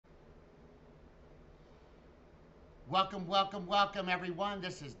Welcome, welcome, welcome, everyone.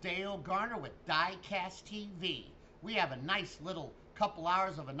 This is Dale Garner with Diecast TV. We have a nice little couple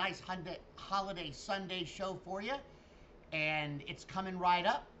hours of a nice holiday Sunday show for you, and it's coming right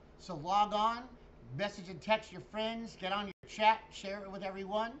up. So log on, message and text your friends, get on your chat, share it with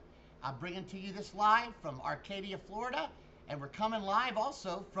everyone. I'm bringing to you this live from Arcadia, Florida, and we're coming live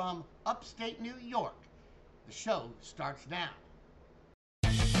also from upstate New York. The show starts now.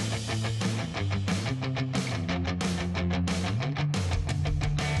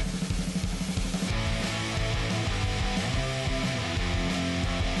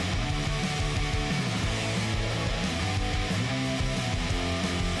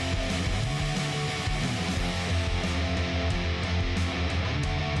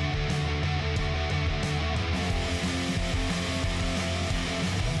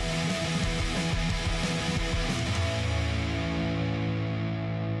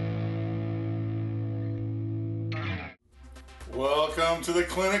 Welcome to the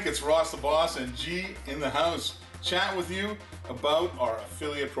clinic. It's Ross the Boss and G in the house. Chat with you about our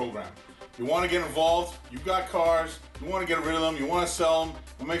affiliate program. You want to get involved, you've got cars, you want to get rid of them, you want to sell them,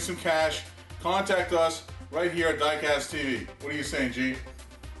 and make some cash, contact us right here at Diecast TV. What are you saying, G?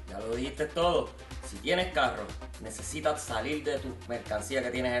 Ya lo dijiste todo. Si tienes carro, necesitas salir de tu mercancía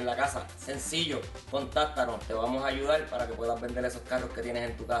que tienes en la casa, sencillo, contáctanos, te vamos a ayudar para que puedas vender esos carros que tienes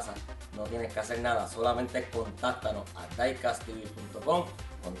en tu casa. No tienes que hacer nada, solamente contáctanos a diecasttv.com,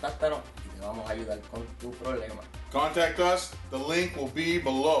 contáctanos y te vamos a ayudar con tu problema. Contact us, the link will be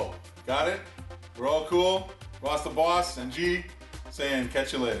below. Got it? We're all cool. Ross the Boss and G saying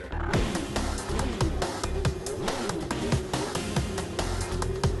catch you later.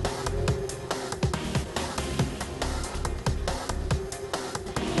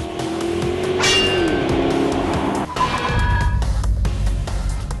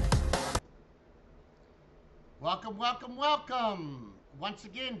 Welcome, welcome, welcome. Once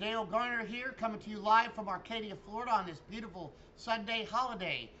again, Dale Garner here, coming to you live from Arcadia, Florida on this beautiful Sunday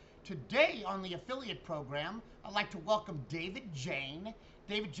holiday. Today on the affiliate program, I'd like to welcome David Jane.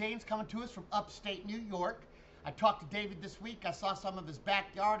 David Jane's coming to us from upstate New York. I talked to David this week. I saw some of his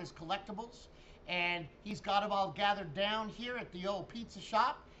backyard, his collectibles, and he's got them all gathered down here at the old pizza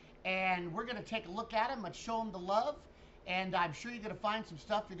shop. And we're going to take a look at them and show him the love. And I'm sure you're going to find some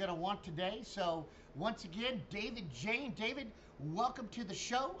stuff you're going to want today. So once again, David Jane. David, welcome to the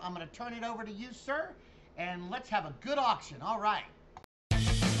show. I'm going to turn it over to you, sir, and let's have a good auction. All right.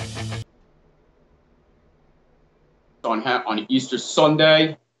 On Easter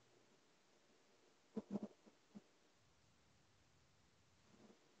Sunday.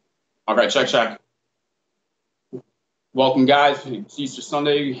 All right, check. Welcome, guys. It's Easter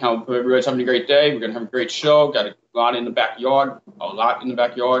Sunday. Hope everybody's having a great day. We're going to have a great show. Got a lot in the backyard.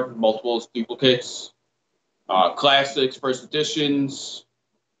 Multiples, duplicates, classics, first editions.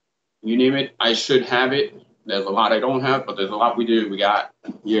 You name it, I should have it. There's a lot I don't have, but there's a lot we do. We got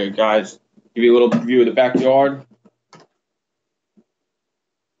here, guys. Give you a little view of the backyard.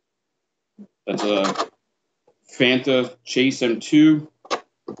 That's a Fanta Chase M2.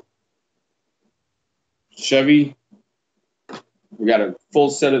 Chevy. We got a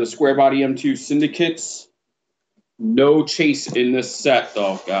full set of the square body M2 syndicates. No chase in this set,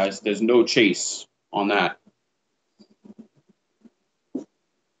 though, guys. There's no chase on that.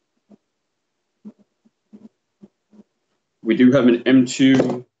 We do have an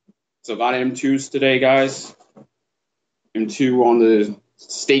M2. It's a lot of M2s today, guys. M2 on the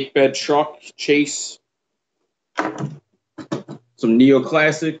stake bed truck chase. Some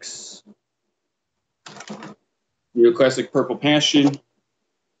neoclassics. Neoclassic Purple Passion.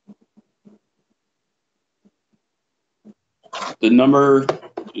 The number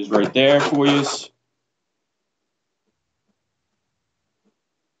is right there for you.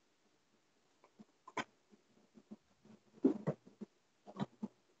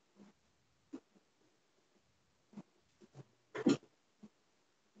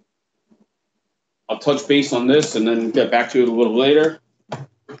 I'll touch base on this and then get back to it a little later.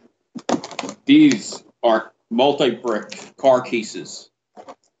 These are multi-brick car cases.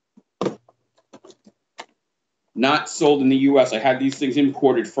 Not sold in the U.S. I had these things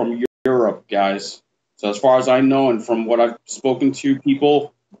imported from Europe, guys. So as far as I know, and from what I've spoken to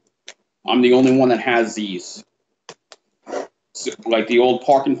people, I'm the only one that has these. So, like the old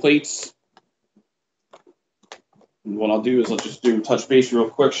parking plates. And what I'll do is I'll just do touch base real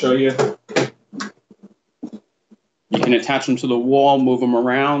quick, show you. You can attach them to the wall, move them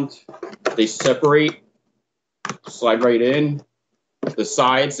around. They separate, slide right in. The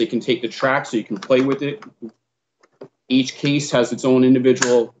sides, they can take the track so you can play with it. Each case has its own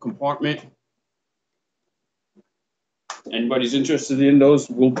individual compartment. Anybody's interested in those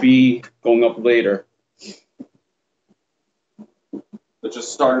will be going up later. Let's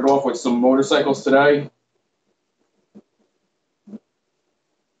just start it off with some motorcycles today.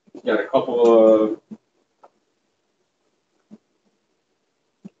 Got a couple of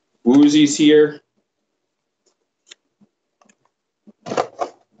Woozies here.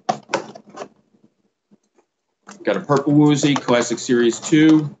 Got a purple Woozie, Classic Series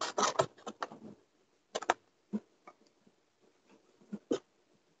 2.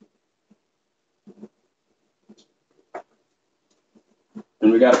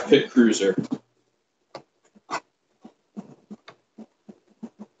 And we got a Pit Cruiser.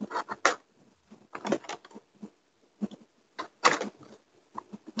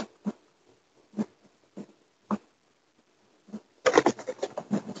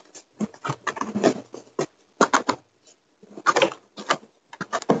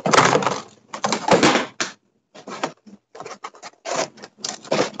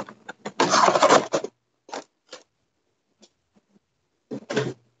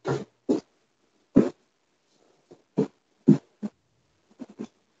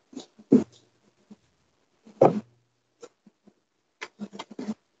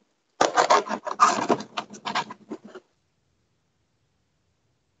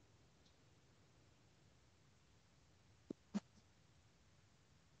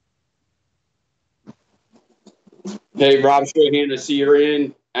 Hey, Rob Strahan, to see you're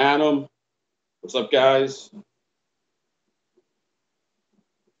in. Adam, what's up, guys?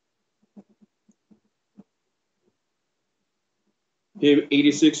 Hey,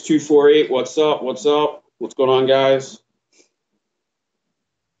 86248, what's up? What's up? What's going on, guys?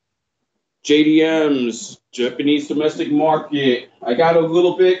 JDMs, Japanese domestic market. I got a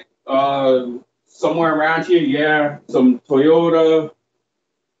little bit somewhere around here. Yeah, some Toyota.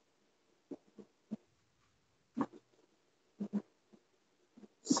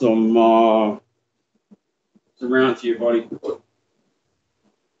 Some it's around here, buddy.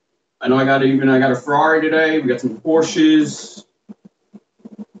 I know I got a Ferrari today. We got some Porsches.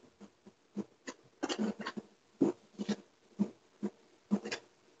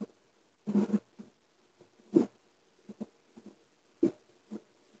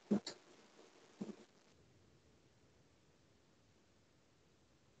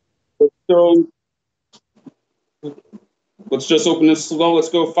 So let's just open this slow. Let's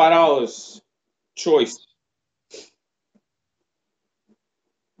go $5. Choice.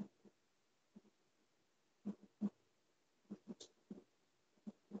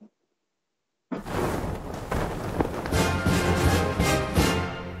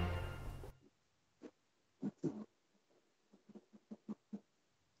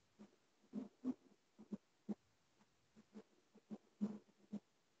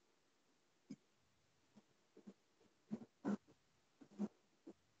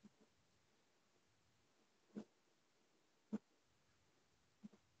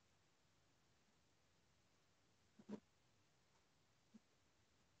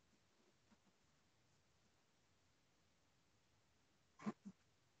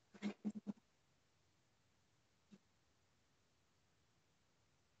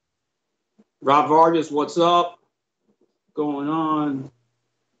 Rob Vargas, what's up? Going on?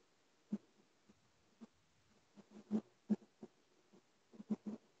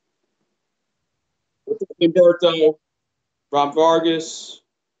 What's up, Humberto? Rob Vargas.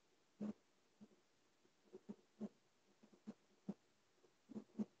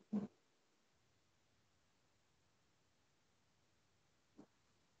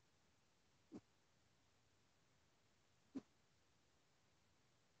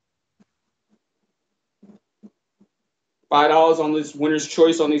 $5 on this winner's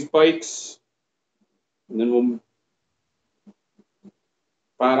choice on these bikes. And then we'll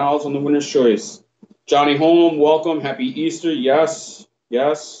 $5 on the winner's choice. Johnny Holm, welcome. Happy Easter. Yes.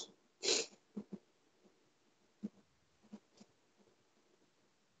 Yes.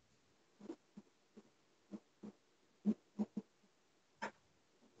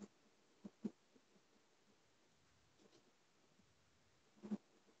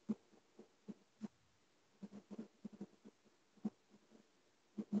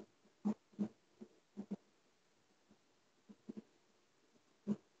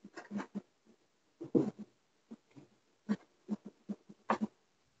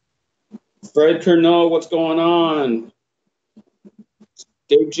 Fred Curnow, what's going on?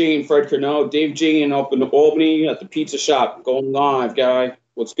 Dave G and Fred Curnow. Dave G and up in Albany at the pizza shop. Going live, guy.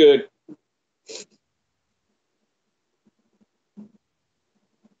 What's good?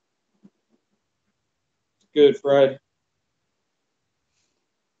 Good, Fred.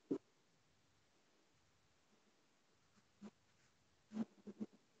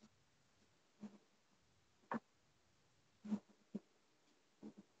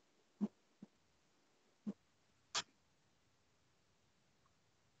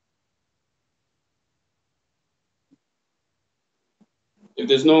 If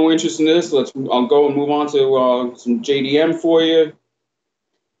there's no interest in this, I'll go and move on to some JDM for you.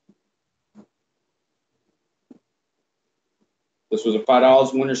 This was a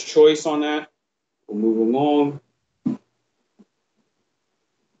 $5 winner's choice on that. We'll move along.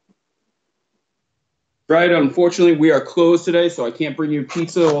 Right, unfortunately, we are closed today, so I can't bring you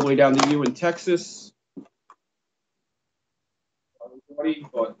pizza all the way down to you in Texas.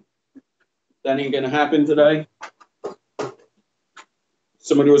 But that ain't gonna happen today.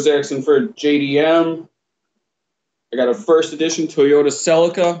 Somebody was asking for JDM. I got a first edition Toyota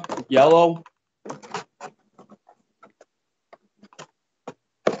Celica, yellow.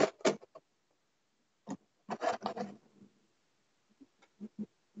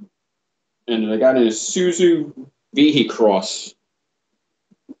 And I got an Isuzu V-Cross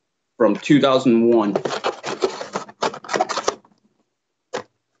from 2001.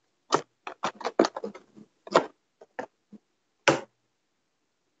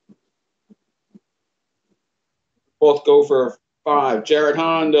 Both go for 5. Jared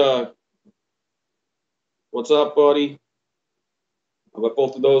Honda, what's up, buddy? I'll let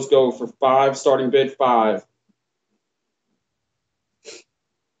both of those go for 5, starting bid 5.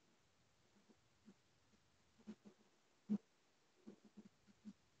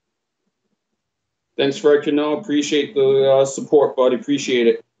 Thanks, Fred Cano. Appreciate the support, buddy. Appreciate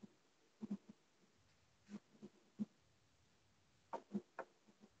it.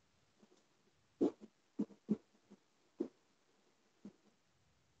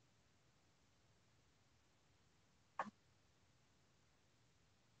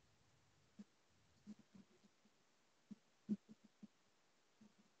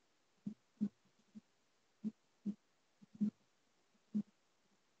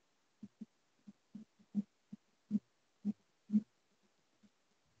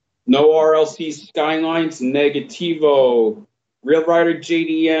 No RLC Skylines, negativo. Real Rider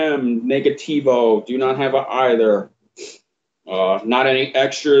JDM, negativo. Do not have either. Not any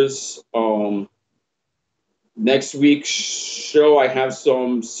extras. Next week's show, I have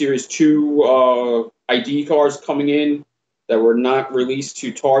some Series 2 ID cars coming in that were not released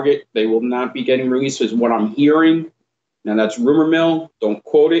to Target. They will not be getting released, is what I'm hearing. Now, that's rumor mill. Don't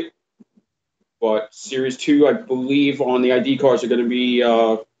quote it. But Series 2, I believe, on the ID cars are going to be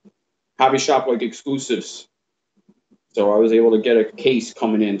hobby shop like exclusives. So I was able to get a case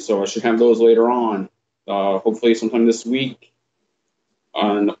coming in, so I should have those later on, hopefully sometime this week.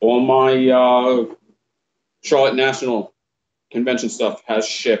 And all my Charlotte National Convention stuff has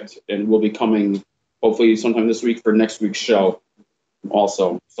shipped and will be coming hopefully sometime this week for next week's show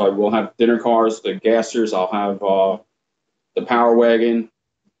also. So I will have dinner cars, the gassers, I'll have the Power Wagon,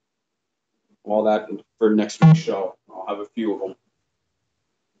 all that for next week's show. I'll have a few of them.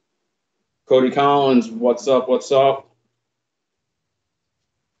 Cody Collins, what's up? What's up?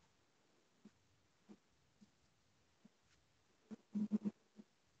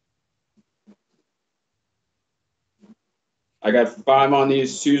 I got 5 on the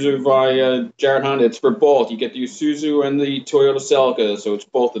Isuzu via Jared Honda. It's for both. You get the Isuzu and the Toyota Celica, so it's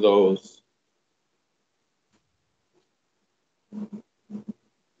both of those.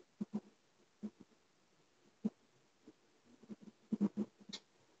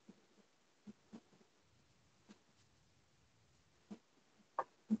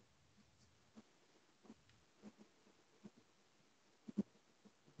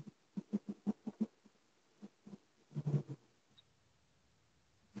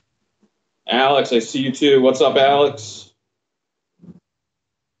 Alex, I see you too. What's up, Alex?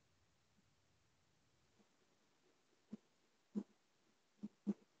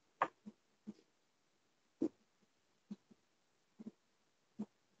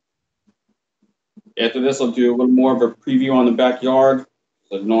 After this, I'll do a little more of a preview on the backyard.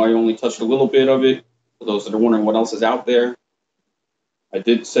 I know I only touched a little bit of it. For those that are wondering what else is out there, I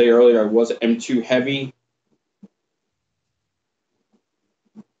did say earlier I was M2 heavy.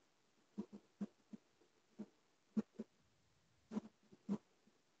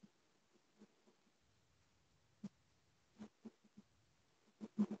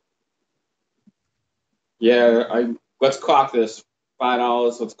 Yeah, let's clock this.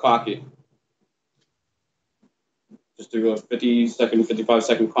 $5. Let's clock it. Just do a 50-second,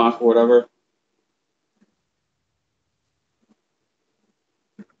 55-second clock or whatever.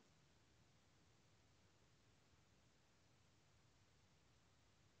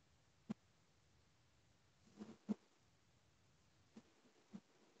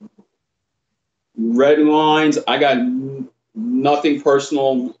 Red lines. I got nothing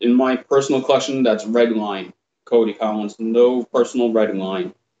personal in my personal collection that's red line. Cody Collins, no personal red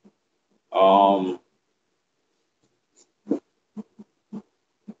line.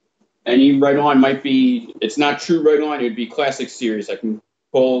 Any red line might be, it's not true red line, it would be Classic Series. I can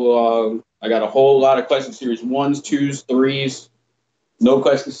pull, I got a whole lot of Classic Series 1s, 2s, 3s. No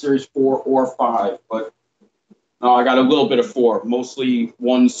Classic Series 4 or 5, but I got a little bit of 4, mostly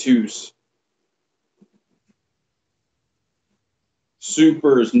 1s, 2s.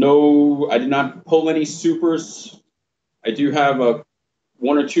 Supers, no, I did not pull any supers. I do have a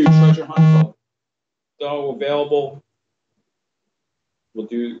 1 or 2 treasure hunts though available. We'll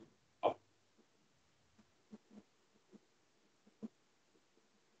do.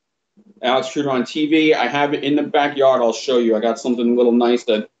 Alex Shooter on TV. I have it in the backyard. I'll show you. I got something a little nice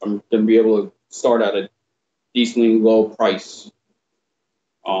that I'm going to be able to start at a decently low price.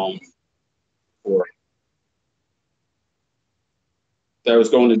 For that was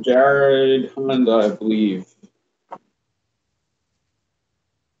going to Jared Honda, I believe.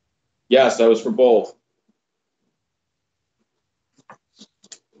 Yes, that was for both.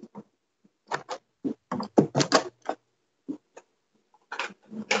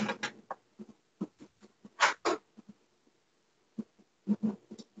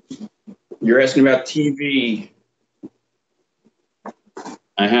 You're asking about TV.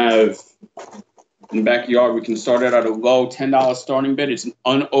 I have in the backyard. We can start it at a low $10 starting bid. It's an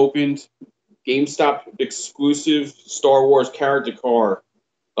unopened GameStop exclusive Star Wars character car.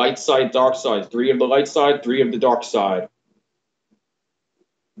 Light side, dark side. 3 of the light side, 3 of the dark side.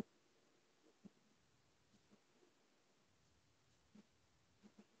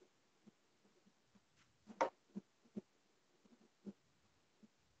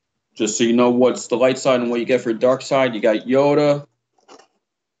 Just so you know what's the light side and what you get for dark side, you got Yoda,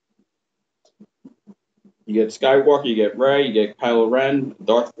 you get Skywalker, you get Rey, you get Kylo Ren,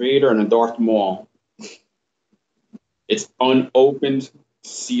 Darth Vader, and a Darth Maul. It's unopened,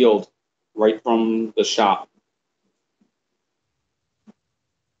 sealed, right from the shop.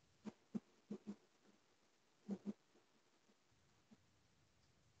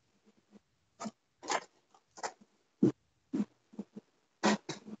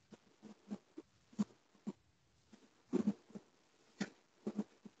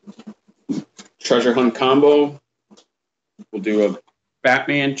 Treasure hunt combo. We'll do a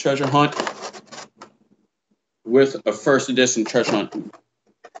Batman treasure hunt with a first edition treasure hunt.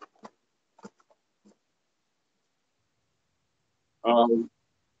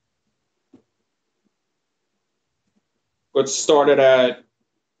 Let's start it at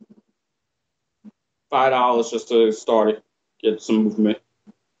 $5 just to start it, get some movement,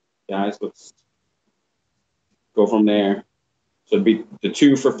 guys. Let's go from there. So it'd be the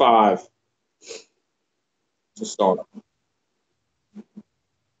 2 for $5 to start.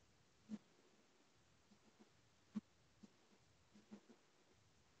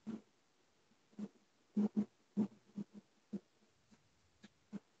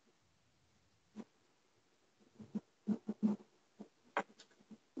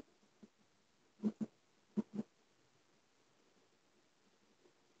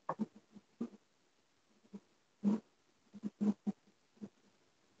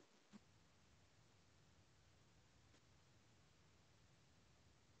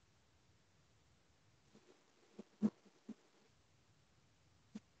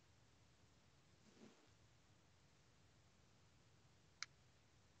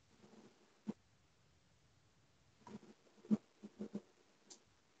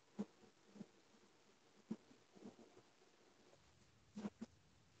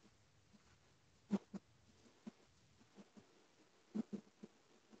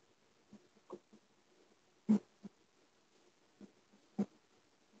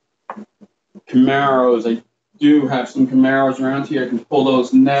 Camaros, I do have some Camaros around here. I can pull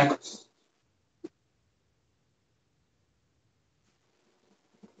those next.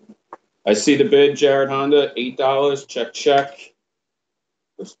 I see the bid, Jared Honda, $8. Check, check.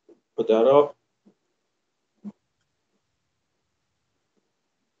 Let's put that up.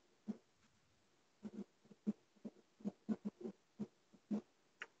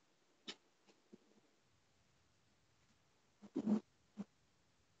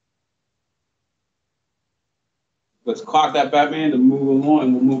 Let's clock that Batman to move along,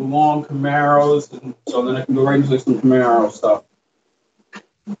 and we'll move along Camaros, and so then I can go right into some Camaro stuff.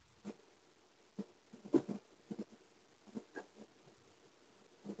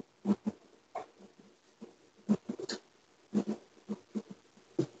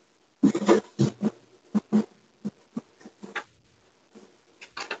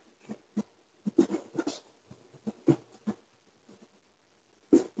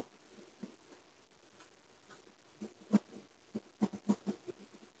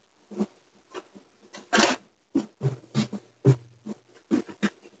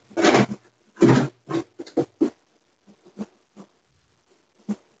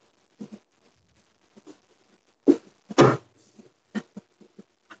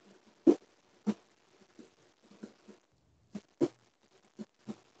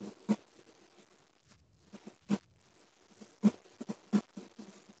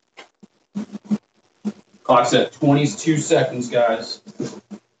 Clock's at 22 seconds, guys.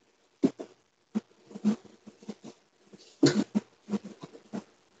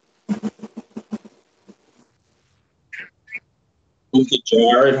 Look at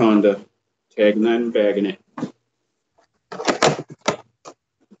Jared Honda. Tagging that and bagging it.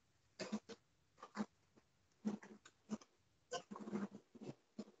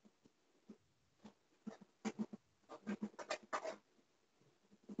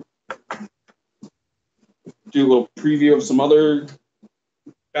 Do a little preview of some other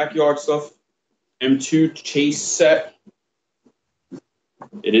backyard stuff. M2 Chase set.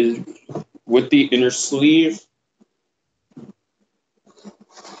 It is with the inner sleeve.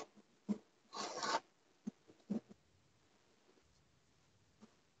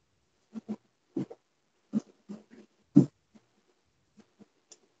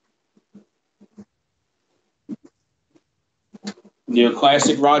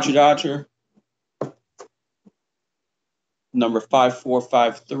 Neoclassic Roger Dodger. Number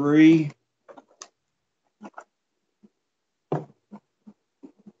 5453.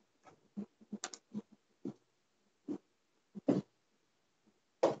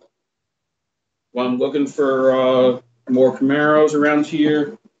 Well, I'm looking for more Camaros around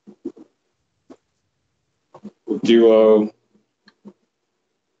here. We'll do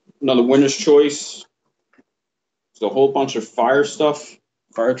another winner's choice. It's a whole bunch of fire stuff,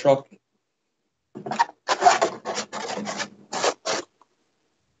 fire truck.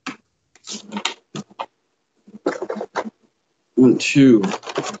 One, two,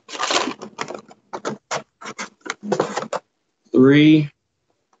 three.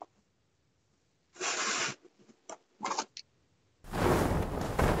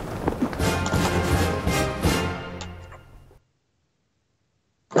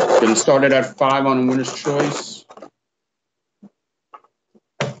 Getting started at 5 on a winner's choice.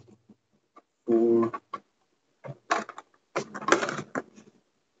 4.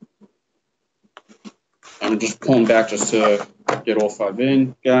 I'm just pulling back just to get all 5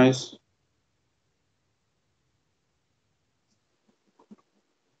 in, guys.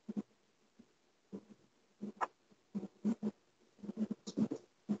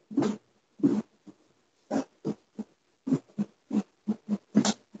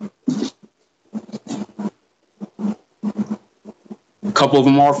 A couple of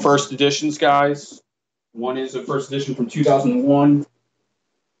them are first editions, guys. One is a first edition from 2001.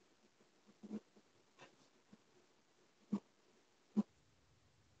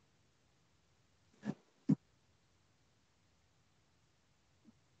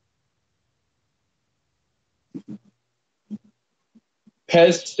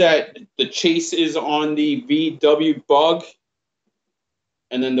 Pez set, the chase is on the VW Bug,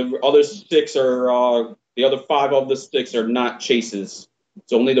 and then the other 6 are the other 5 of the 6 are not chases.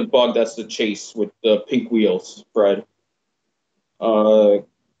 It's only the Bug that's the chase with the pink wheels, Fred. Fast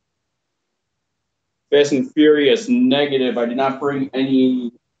and Furious negative. I did not bring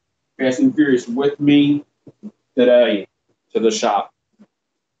any Fast and Furious with me today to the shop.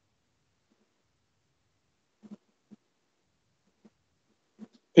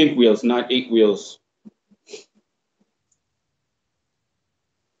 Pink wheels, not 8 wheels.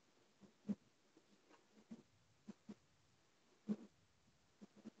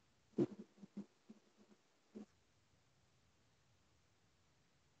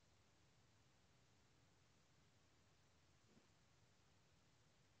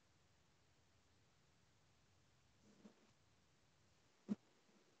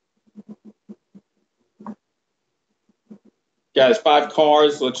 Guys, 5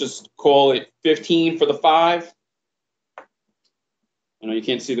 cars. Let's just call it 15 for the 5. I know you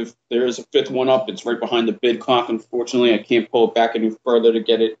can't see there is a 5th one up. It's right behind the bid clock. Unfortunately, I can't pull it back any further to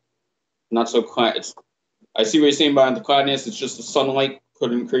get it not so clear. I see what you're saying behind the cloudiness. It's just the sunlight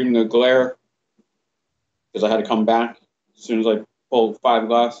creating a glare because I had to come back as soon as I pulled 5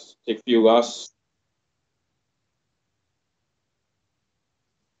 glass, take a few glass.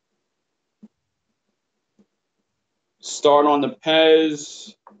 Start on the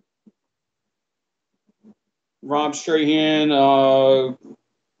Pez. Rob Strahan, I'd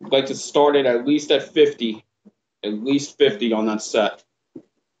like to start it at least at 50. At least 50 on that set.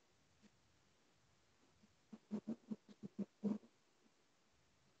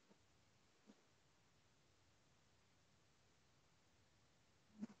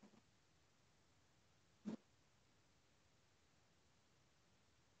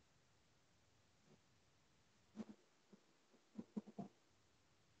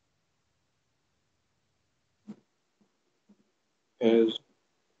 Pez.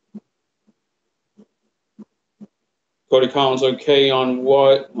 Cody Collins okay on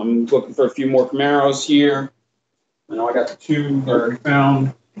what? I'm looking for a few more Camaros here. I know I got the 2 that I already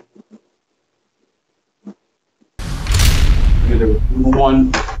found. There was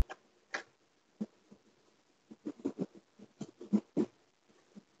one.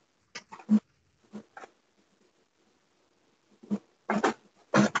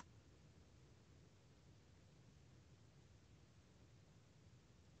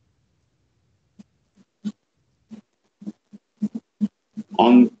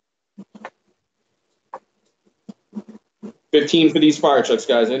 On 15 for these fire trucks,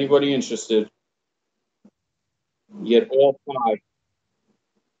 guys. Anybody interested? You get all 5.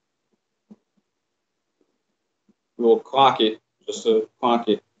 We'll clock it. Just to clock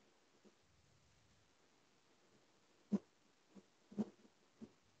it.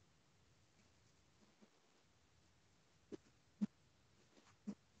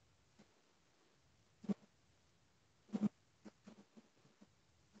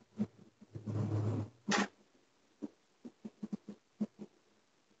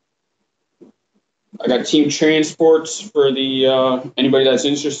 I got team transports for the anybody that's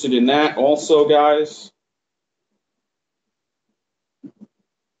interested in that also, guys.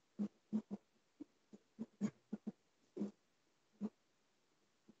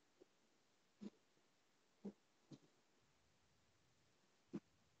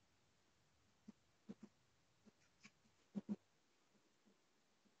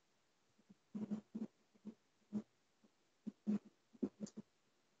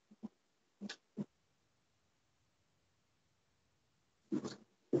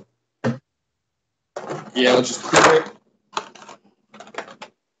 Yeah, let's just clear it.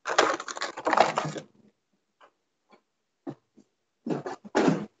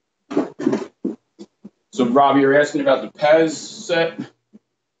 So, Rob, you're asking about the Pez set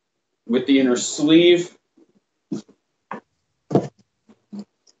with the inner sleeve.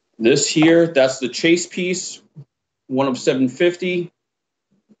 This here, that's the chase piece, one of 750.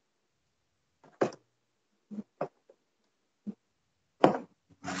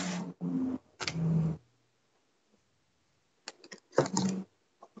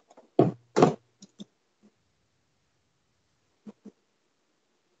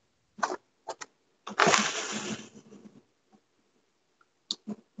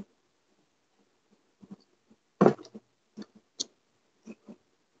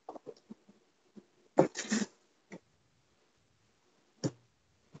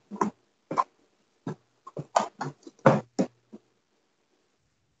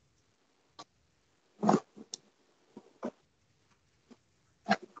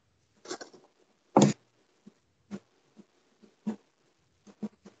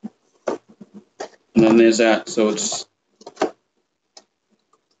 And then there's that. So it's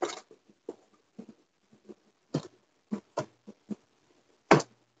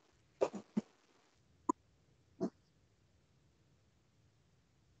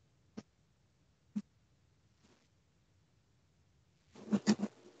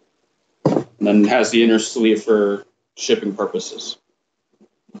and then it has the inner sleeve for shipping purposes.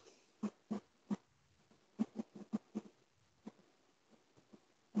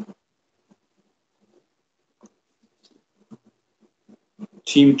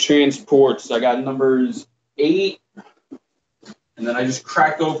 Team transports, I got numbers 8, and then I just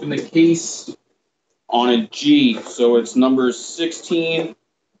cracked open the case on a G, so it's numbers 16,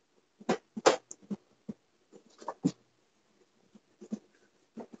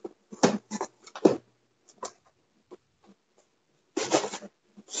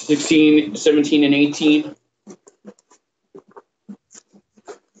 16, 17, and 18.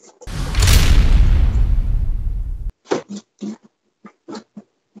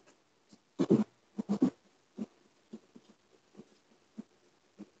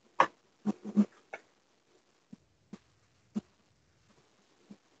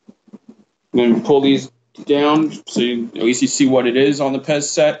 I'm going to pull these down so at least you see what it is on the Pez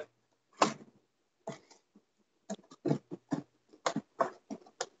set.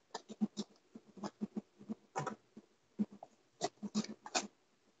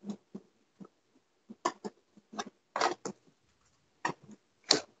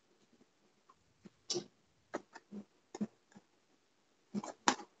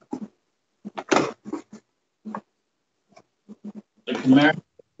 The Camaro.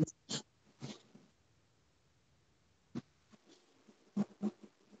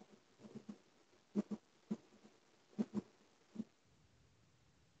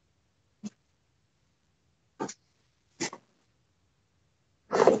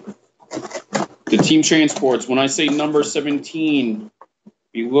 The team transports, when I say number 17,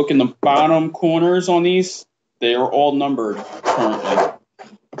 you look in the bottom corners on these, They are all numbered currently.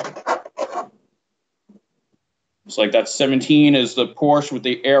 It's like that 17 is the Porsche with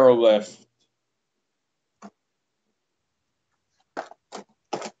the aero lift.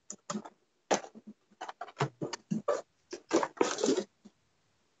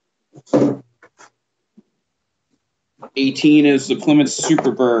 '18 is the Plymouth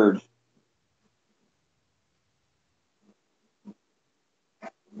Superbird.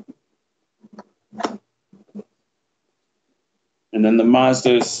 And then the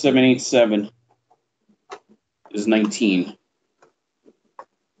Mazda 787 is 19.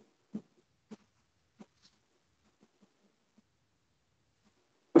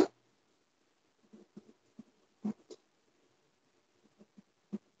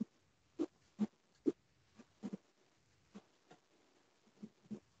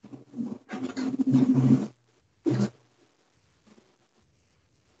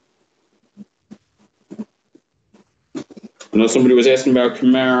 I know somebody was asking about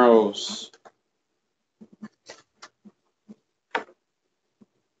Camaros.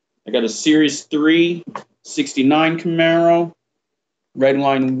 I got a Series 3 '69 Camaro, red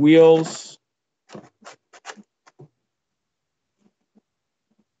line wheels,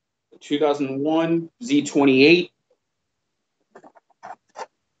 2001 Z28,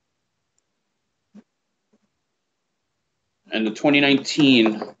 and the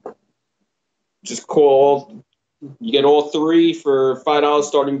 2019. Just call. You get all three for $5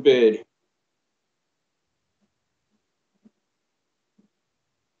 starting bid.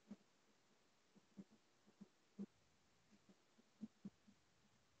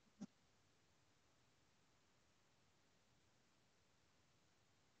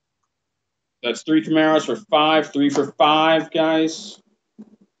 That's 3 Camaros for 5, 3 for 5, guys.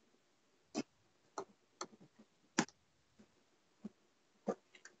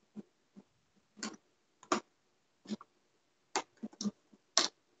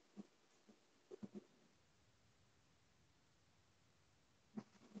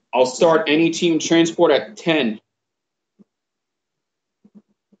 I'll start any team transport at 10.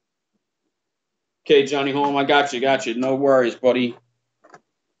 Okay, Johnny Holm, I got you. No worries, buddy.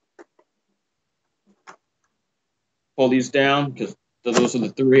 Pull these down because those are the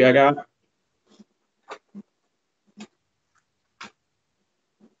 3 I got.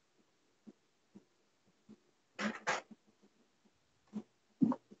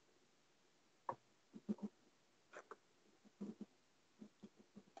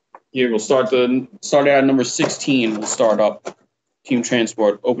 Here, we'll start at number 16. We'll start up team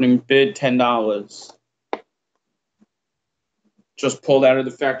transport. Opening bid $10. Just pulled out of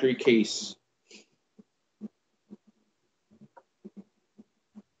the factory case.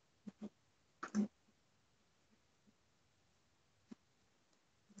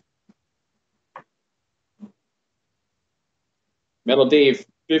 Metal Dave,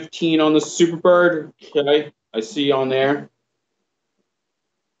 15 on the Superbird. Okay, I see on there.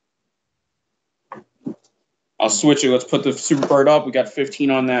 I'll switch it. Let's put the Superbird up. We got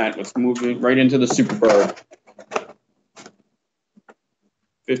 15 on that. Let's move it right into the Superbird.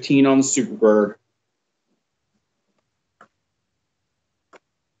 15 on the Superbird.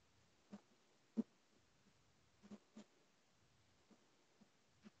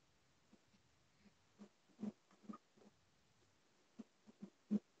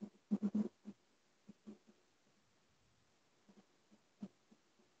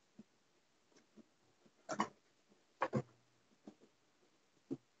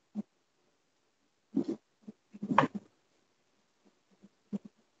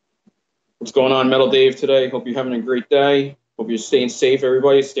 What's going on, Metal Dave, today? Hope you're having a great day. Hope you're staying safe,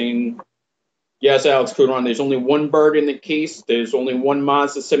 everybody. Yes, Alex Cudron, there's only one bird in the case. There's only one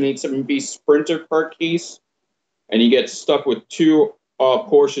Mazda 787B Sprinter per case. And you get stuck with 2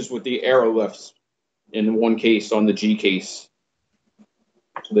 Porsches with the aero lifts in one case on the G case.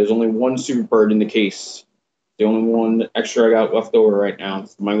 So there's only one Superbird in the case. The only one extra I got left over right now.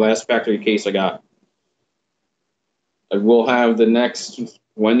 It's my last factory case I got. I will have the next,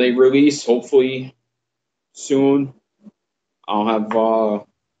 when they release, hopefully soon, I'll have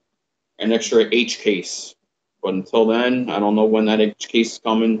an extra H case. But until then, I don't know when that H case is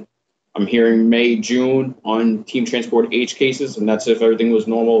coming. I'm hearing May, June on Team Transport H cases, and that's if everything was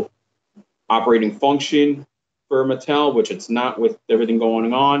normal operating function for Mattel, which it's not with everything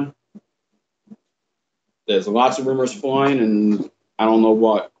going on. There's lots of rumors flying, and I don't know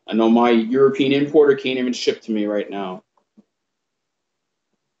what. I know my European importer can't even ship to me right now.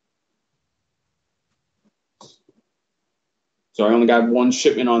 So I only got one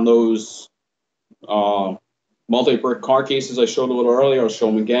shipment on those multi-brick car cases I showed a little earlier. I'll show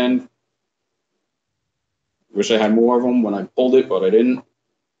them again. Wish I had more of them when I pulled it, but I didn't.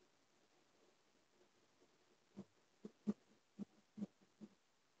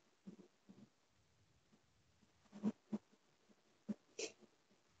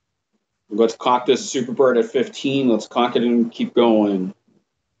 Let's cock this Superbird at 15. Let's cock it and keep going.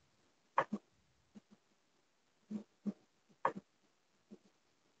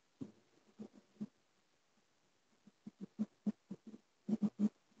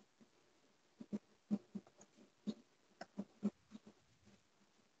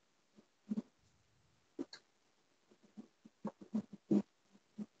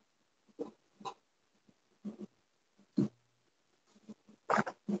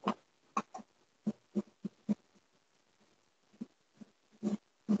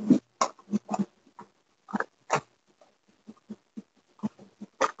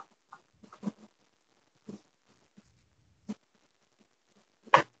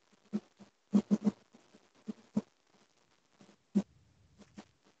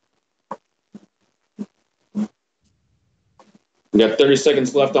 We got 30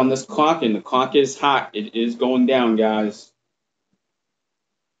 seconds left on this clock, and the clock is hot. It is going down, guys.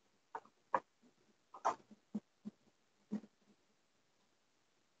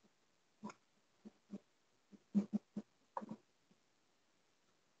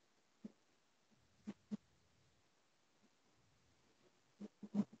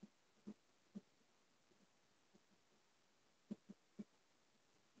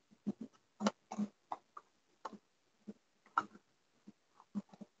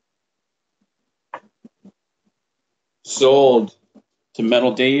 Sold to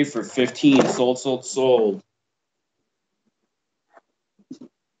Metal Dave for 15. Sold, sold, sold.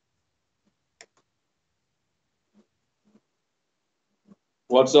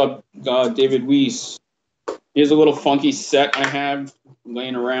 What's up, David Weiss? Here's a little funky set I have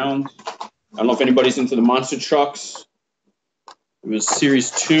laying around. I don't know if anybody's into the monster trucks. It was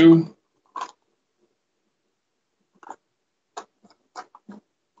Series 2.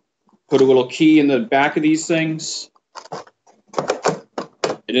 Put a little key in the back of these things.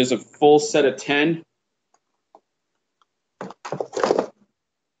 It is a full set of 10. I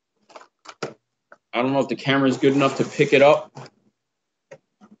don't know if the camera is good enough to pick it up.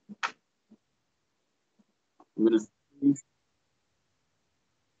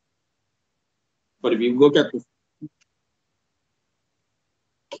 But if you look at the,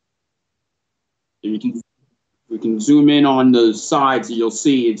 we can zoom in on the sides, and you'll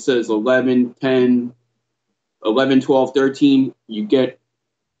see it says 11, 10, 11, 12, 13. You get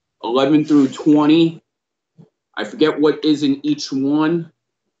 11 through 20. I forget what is in each one.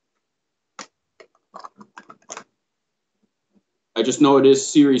 I just know it is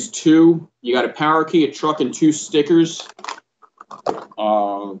Series 2. You got a power key, a truck, and 2 stickers.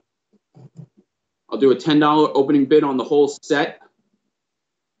 I'll do a $10 opening bid on the whole set.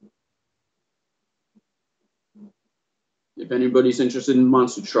 If anybody's interested in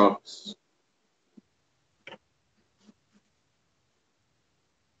monster trucks.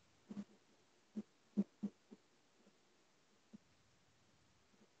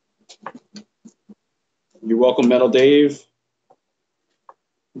 You're welcome, Metal Dave.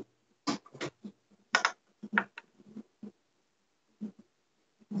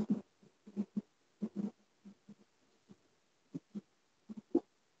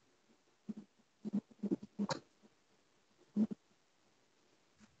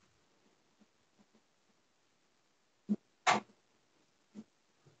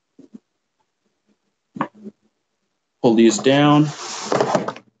 Pull these down.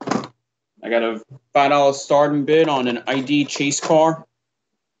 I got a $5 starting bid on an ID chase car.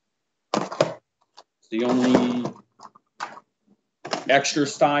 It's the only extra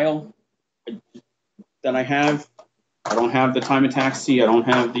style that I have. I don't have the Time and Taxi. I don't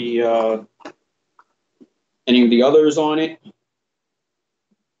have the any of the others on it.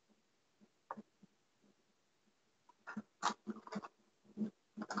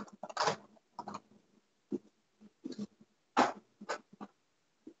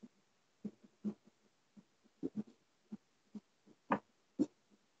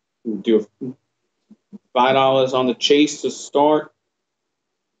 Do $5 on the chase to start.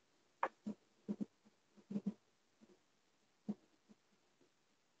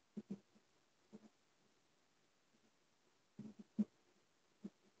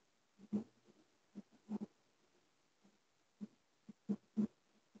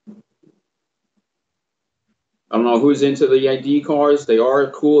 I don't know who's into the ID cars. They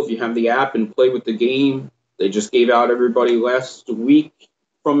are cool if you have the app and play with the game. They just gave out everybody last week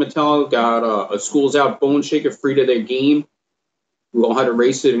from Mattel. Got a Schools Out Bone Shaker free to their game. We all had to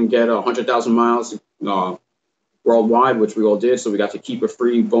race it and get 100,000 miles worldwide, which we all did. So we got to keep a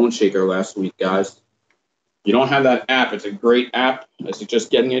free bone shaker last week, guys. You don't have that app. It's a great app. I suggest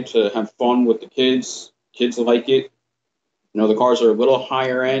getting it to have fun with the kids. Kids like it. You know, the cars are a little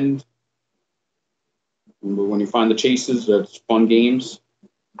higher end. But when you find the chases, it's fun games.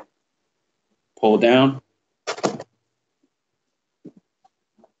 Pull it down.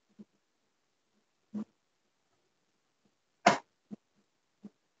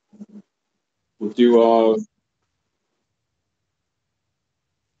 We'll do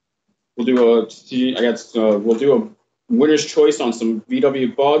a winner's choice on some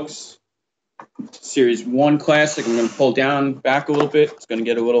VW Bugs. Series 1 Classic. I'm going to pull down back a little bit. It's going to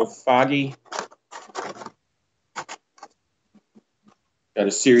get a little foggy. Got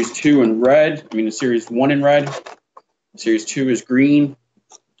a Series 2 in red. I mean, a Series 1 in red. Series 2 is green.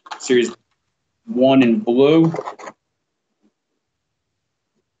 Series 1 in blue.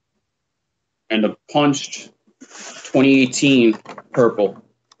 And a punched 2018 purple.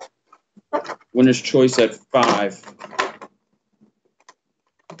 Winner's choice at 5.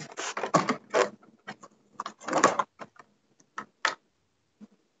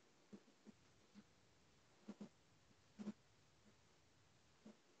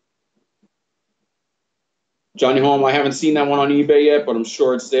 Johnny Home, I haven't seen that one on eBay yet, but I'm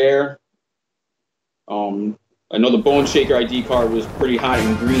sure it's there. I know the Bone Shaker ID card was pretty hot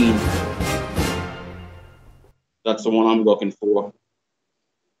in green. That's the one I'm looking for.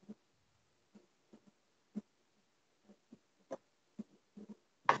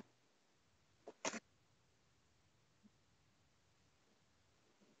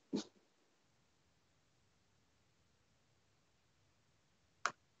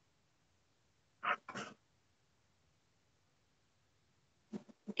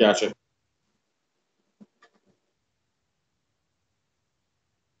 Gotcha.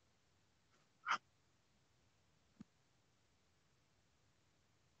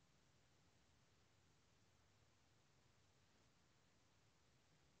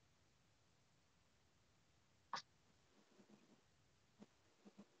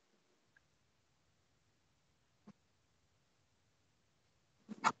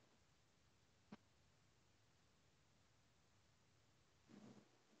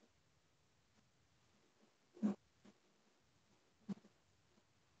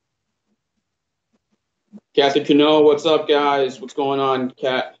 Kathy Cano, what's up, guys? What's going on,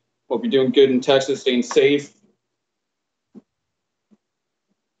 Kat? Hope you're doing good in Texas, staying safe.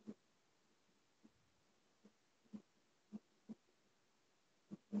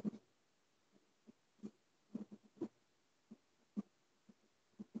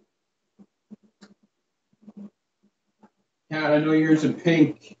 Kat, I know you're into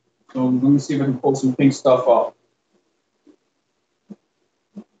pink, so let me see if I can pull some pink stuff up.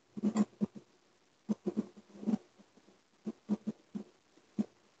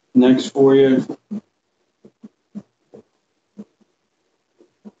 Next for you.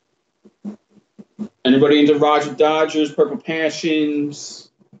 Anybody into Roger Dodgers, Purple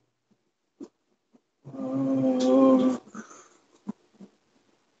Passions?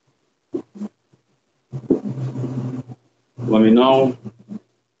 Let me know.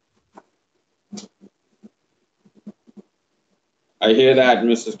 I hear that,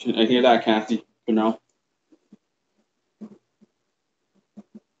 I hear that, Kathy. You know.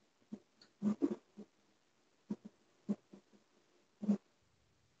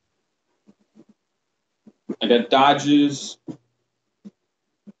 I got Dodgers.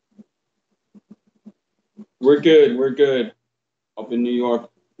 We're good. We're good. Up in New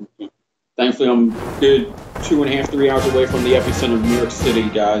York. Thankfully, I'm good 2.5, 3 hours away from the epicenter of New York City,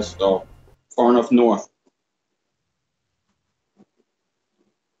 guys. So far enough north.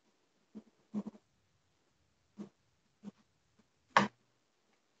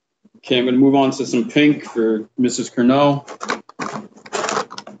 Okay, I'm going to move on to some pink for Mrs. Curnell.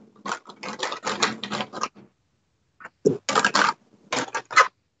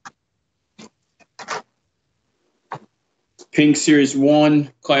 Pink Series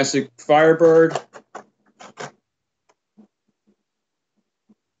 1 Classic Firebird.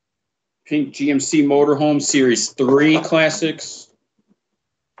 Pink GMC Motorhome Series 3 Classics.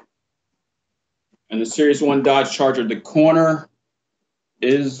 And the Series 1 Dodge Charger. The corner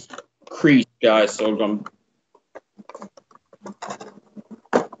is creased, guys. So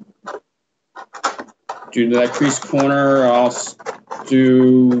due to that creased corner, I'll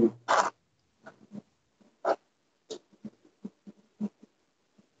do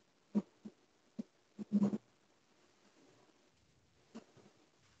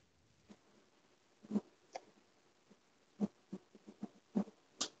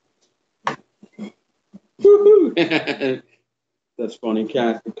woohoo! That's funny,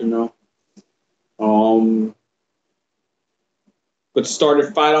 Cat. Good to know. But start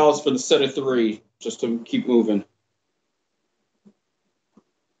at $5 for the set of 3, just to keep moving.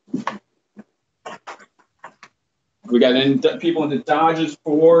 We got people in the Dodgers,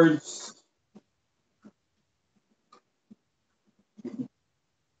 Fords.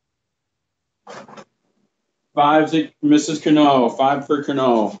 Five's at Mrs. Cano. 5 for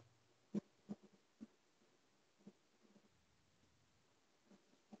Cano.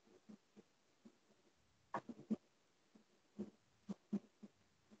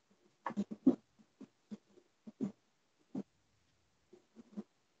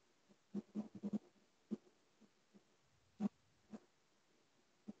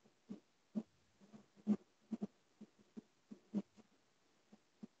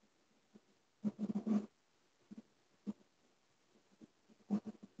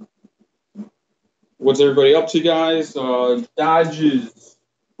 What's everybody up to, guys? Dodges,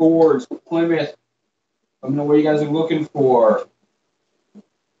 Fords, Plymouth. Let me know what you guys are looking for.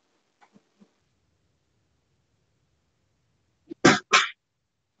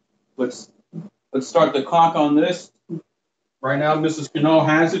 Let's start the clock on this. Right now, Mrs. Cano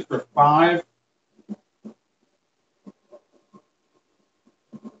has it for 5.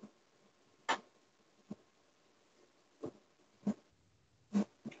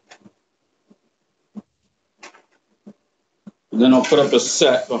 And then I'll put up a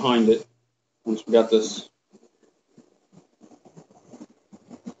set behind it once we got this.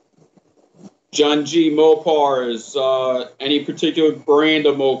 John G. Mopars, any particular brand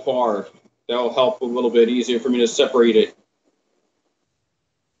of Mopar? That'll help a little bit easier for me to separate it.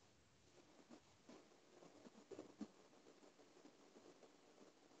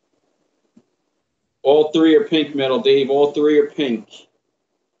 All 3 are pink metal, Dave. All 3 are pink.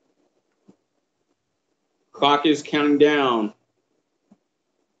 Clock is counting down.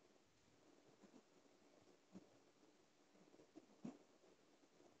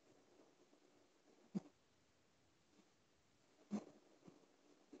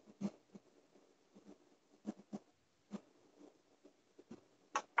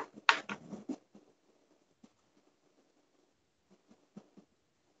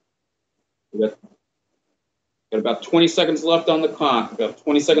 We got about 20 seconds left on the clock. About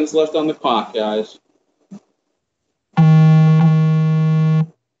 20 seconds left on the clock, guys.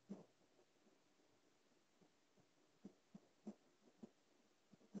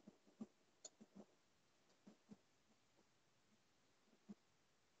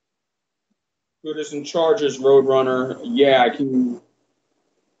 Scooters and Chargers, Roadrunner. Yeah, I can.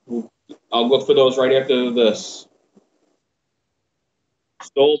 I'll look for those right after this.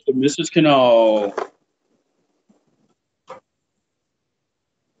 Sold to Mrs. Cano.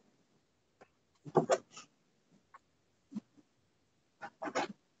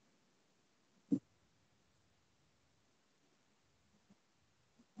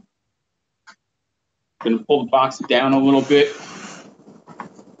 Gonna pull the box down a little bit.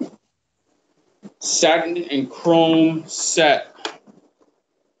 Satin and chrome set.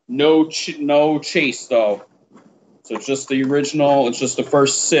 No chase though. So it's just the original. It's just the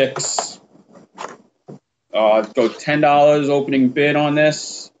first 6. Go $10 opening bid on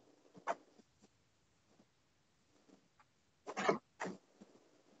this.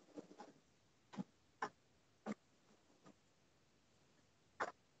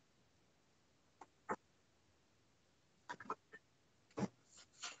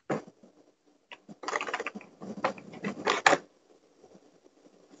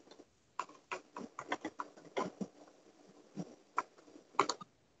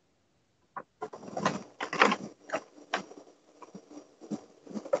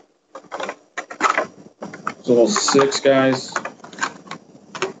 So all 6 guys.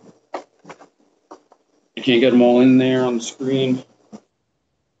 You can't get them all in there on the screen.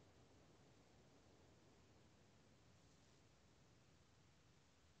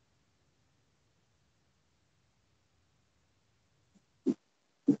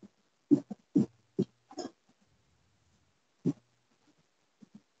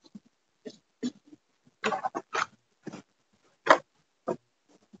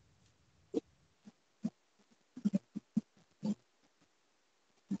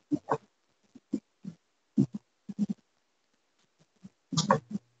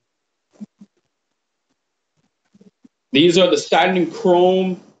 These are the satin and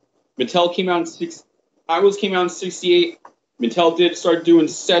chrome. Mattel came out in Iwas came out in 68. Mattel did start doing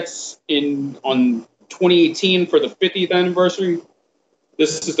sets on 2018 for the 50th anniversary.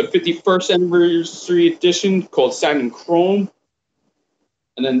 This is the 51st anniversary edition called Satin and Chrome.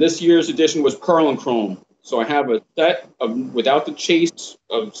 And then this year's edition was Pearl and Chrome. So I have a set of without the chase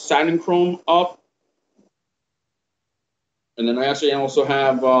of satin chrome up, and then I actually also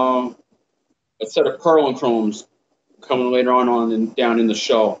have a set of pearl and chromes coming later on and down in the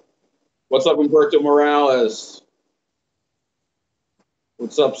show. What's up, Umberto Morales?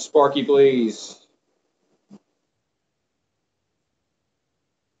 What's up, Sparky Blaze?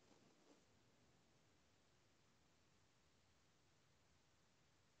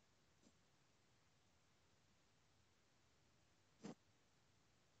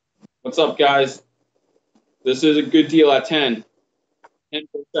 What's up, guys? This is a good deal at 10. 10%.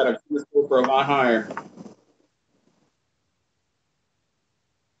 I've seen this go for a lot higher.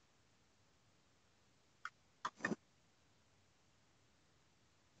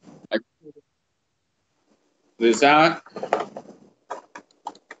 This out.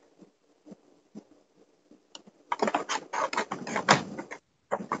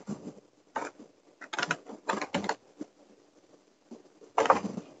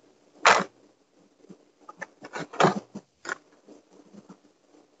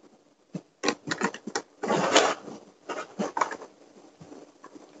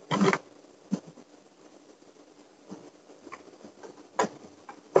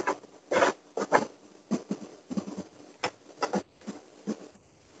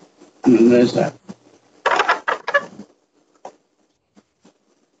 And there's that.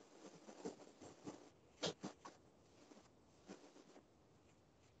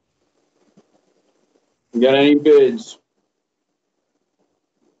 You got any bids?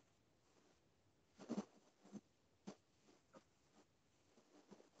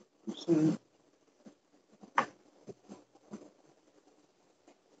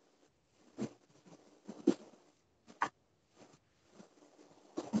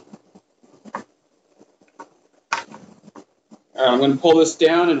 All right, I'm going to pull this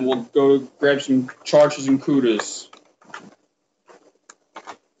down and we'll go grab some charges and kudas.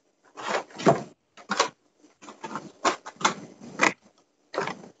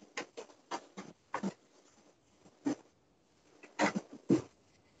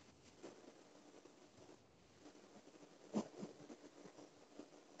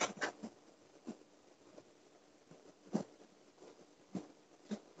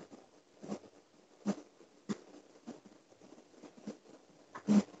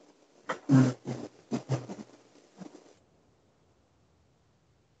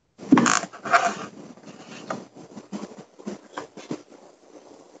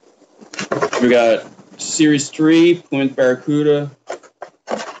 We got Series 3, Plymouth Barracuda.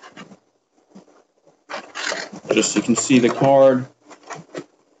 Just so you can see the card.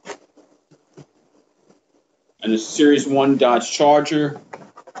 And a Series 1 Dodge Charger.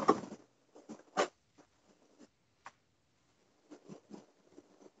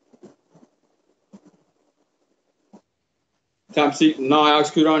 Top seat, no, Alex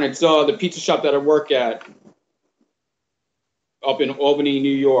Cudon. It's the pizza shop that I work at up in Albany,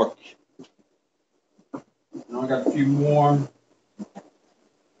 New York. Now I got a few more.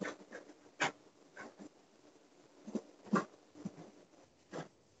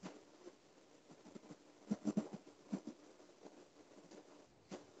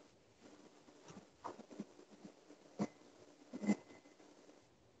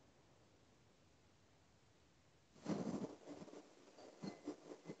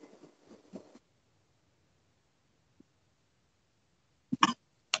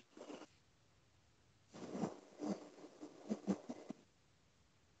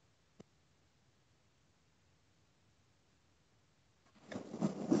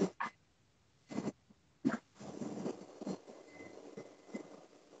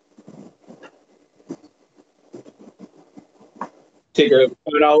 Take a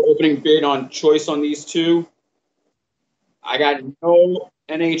 $5 opening bid on choice on these two. I got no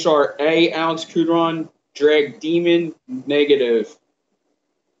NHRA Alex Cudron, Drag Demon, negative.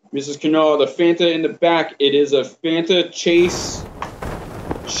 Mrs. Canoa, the Fanta in the back, it is a Fanta Chase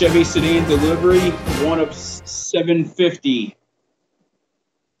Chevy sedan delivery, one of 750.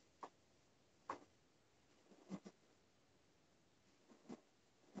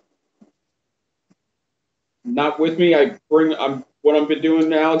 Not with me. What I've been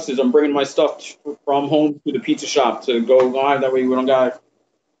doing, Alex, is I'm bringing my stuff from home to the pizza shop to go live. That way we don't got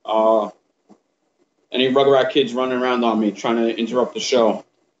any Rugrat kids running around on me trying to interrupt the show.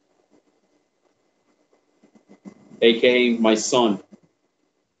 AKA my son.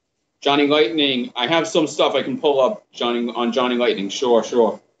 Johnny Lightning. I have some stuff I can pull up on Johnny Lightning.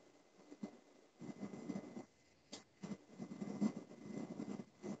 Sure.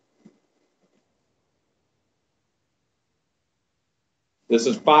 This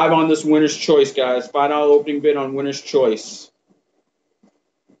is 5 on this winner's choice, guys. $5 opening bid on winner's choice.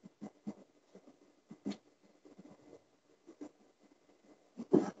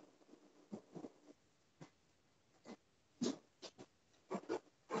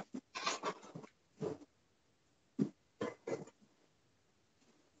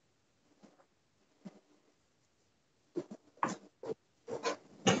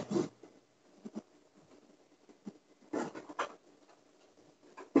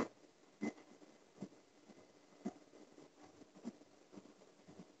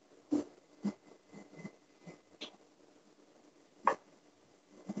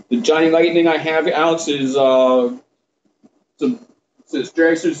 The Johnny Lightning I have, Alex, is says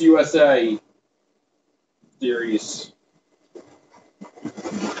Dragsters USA series.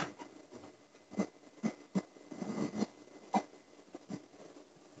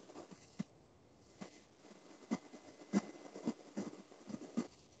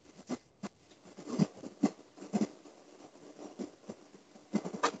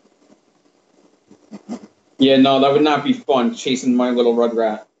 Yeah, no, that would not be fun, chasing my little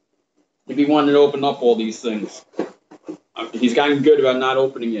Rugrat. If he wanted to open up all these things. He's gotten good about not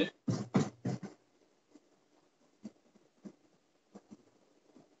opening it.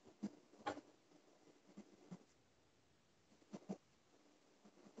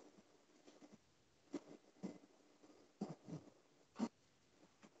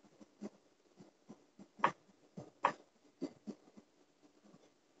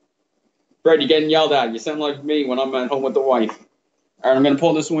 Fred, you're getting yelled at. You sound like me when I'm at home with the wife. All right, I'm going to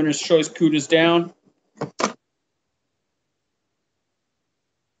pull this winner's choice Kudas down.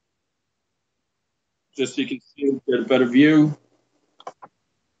 Just so you can see, get a better view.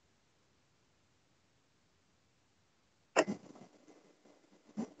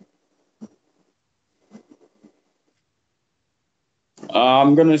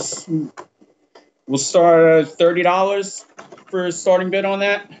 We'll start at $30 for a starting bid on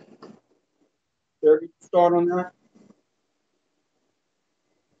that. 30 start on that.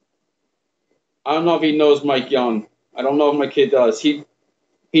 I don't know if he knows Mike Young. I don't know if my kid does. He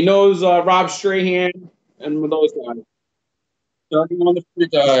knows Rob Strahan and those guys. Starting on the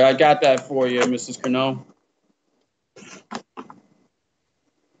I got that for you, Mrs. Cano.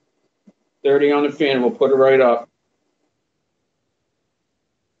 30 on the fan. We'll put it right up.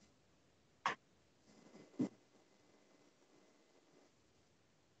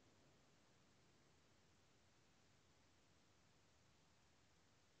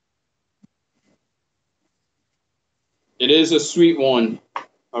 It is a sweet one.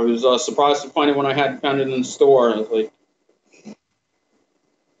 I was surprised to find it when I had found it in the store. I was like,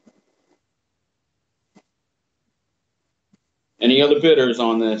 any other bidders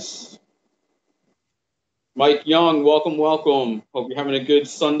on this? Mike Young, welcome, welcome. Hope you're having a good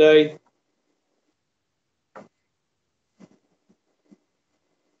Sunday.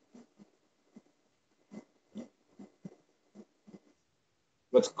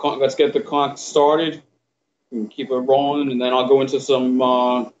 Let's get the clock started and keep it rolling, and then I'll go into some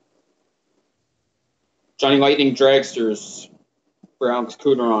Johnny Lightning Dragsters for Alex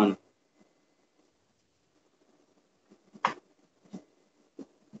Cooteron.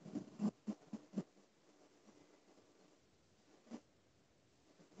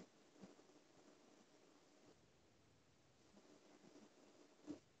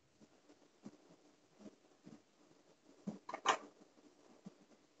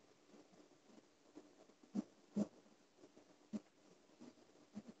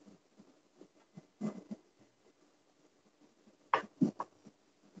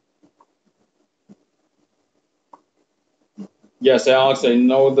 Yes, Alex, I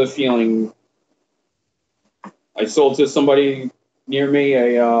know the feeling. I sold to somebody near me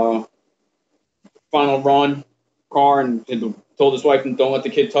a final run car and told his wife, don't let the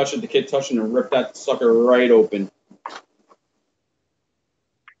kid touch it. The kid touched it and ripped that sucker right open.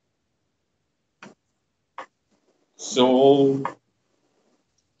 Sold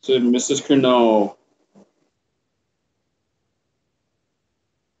to Mrs. Cano.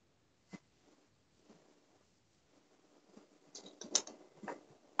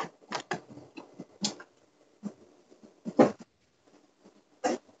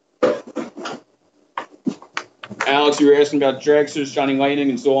 Alex, you were asking about dragsters, Johnny Lightning,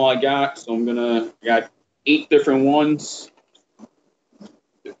 and so all I got. So I got 8 different ones.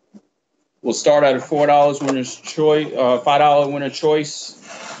 We'll start at a $4 winner's choice, $5 winner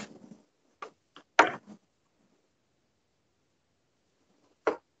choice.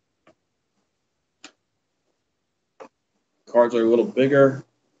 Cards are a little bigger.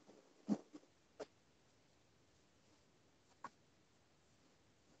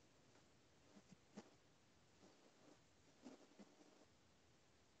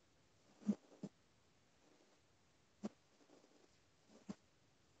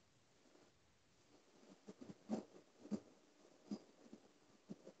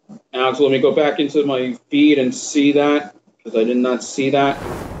 Alex, let me go back into my feed and see that, because I did not see that.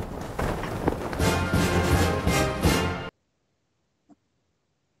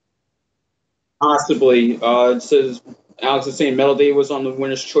 Possibly. It says Alex is saying Metal Day was on the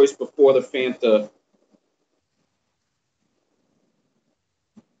winner's choice before the Fanta.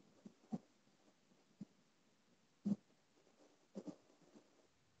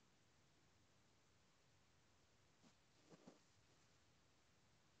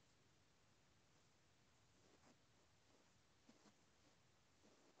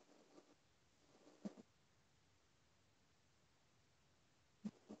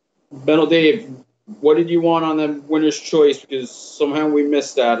 Metal Dave, what did you want on the winner's choice? Because somehow we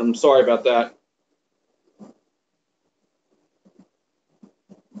missed that. I'm sorry about that.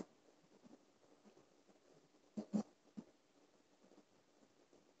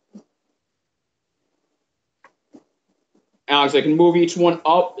 Alex, I can move each one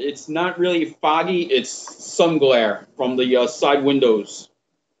up. It's not really foggy. It's sun glare from the side windows.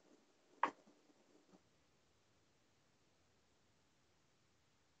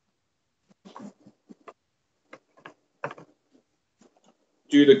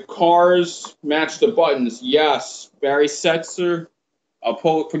 Do the cars match the buttons? Yes. Barry Setzer. I'll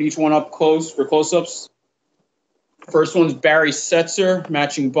put each one up close for close-ups. First one's Barry Setzer,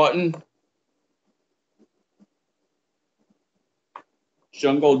 matching button.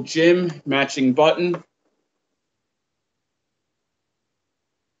 Jungle Jim, matching button.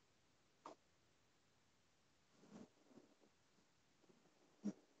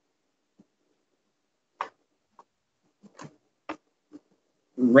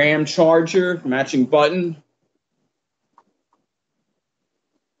 Ram Charger, matching button.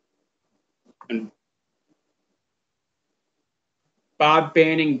 And Bob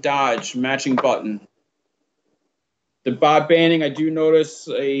Banning Dodge, matching button. The Bob Banning, I do notice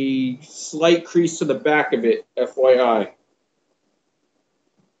a slight crease to the back of it, FYI.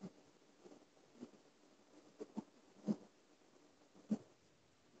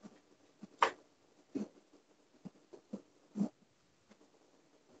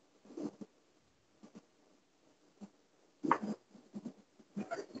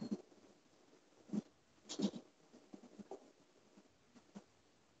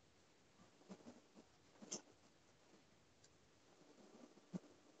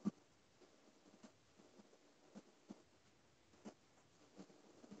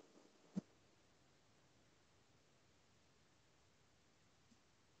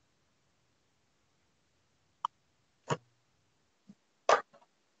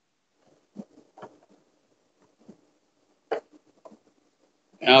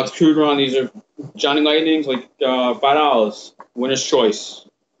 Alex Kruger on these are Johnny Lightnings, like $5. Winner's choice.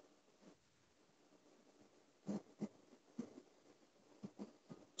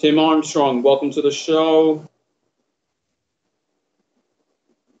 Tim Armstrong, welcome to the show.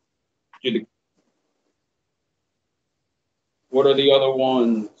 What are the other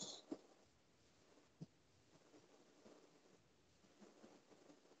ones?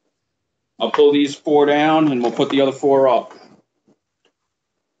 I'll pull these 4 down and we'll put the other 4 up.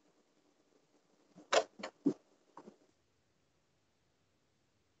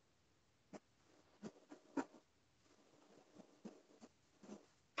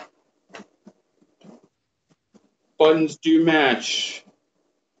 Buttons do match.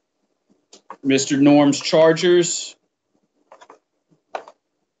 Mr. Norm's Chargers.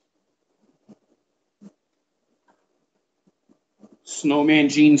 Snowman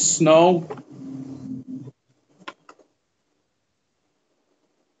Gene Snow.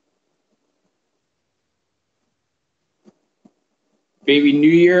 Baby New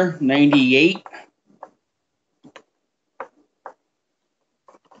Year, 98.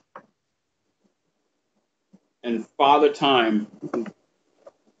 And Father Time.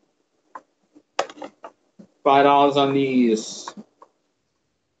 $5 on these.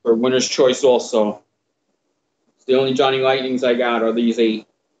 For winner's choice also. It's the only Johnny Lightnings I got are these 8.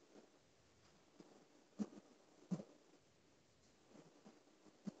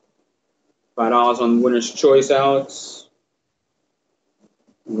 $5 on winner's choice, Alex.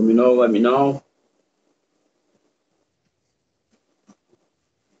 Let me know, let me know.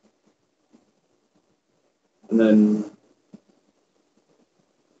 And then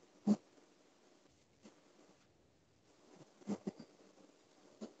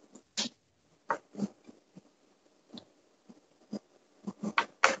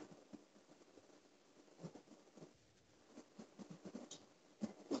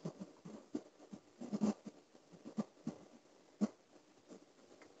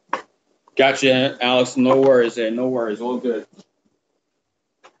gotcha, Alex. No worries there. No worries. All good.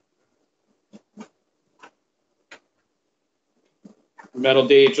 Metal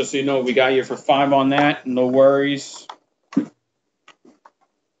Dave, just so you know, we got you for 5 on that. No worries.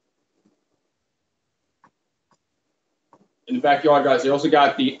 In the backyard, guys, they also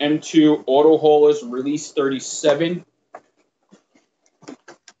got the M2 Auto Haulers Release 37.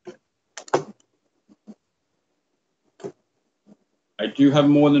 I do have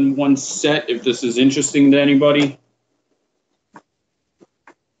more than one set if this is interesting to anybody.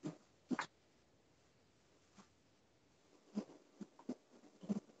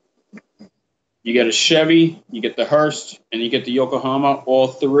 You get a Chevy, you get the Hearst, and you get the Yokohama, all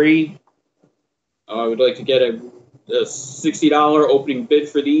three. I would like to get a $60 opening bid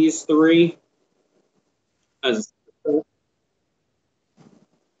for these three. As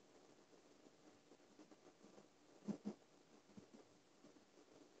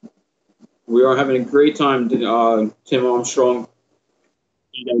we are having a great time, Tim Armstrong.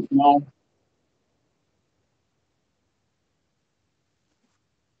 You guys know.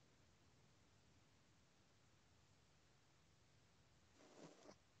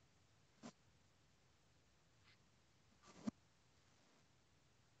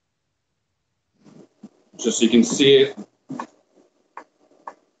 Just so you can see it. I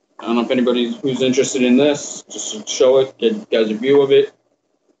don't know if anybody who's interested in this, just to show it, get you guys a view of it.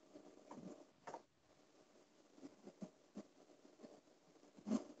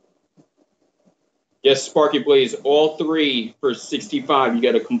 Yes, Sparky Blaze, all three for 65. You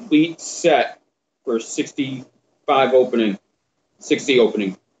get a complete set for 65 opening, 60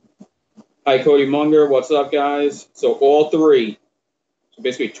 opening. Hi, Cody Munger. What's up, guys? So all three. So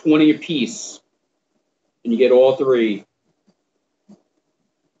basically 20 a piece. And you get all three.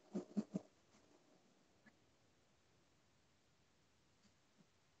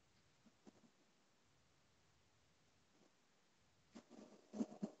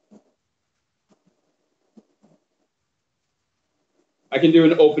 I can do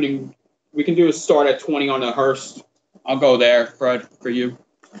an opening. We can do a start at 20 on the Hearst. I'll go there, Fred, for you.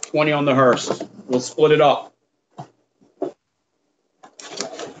 20 on the Hearst. We'll split it up.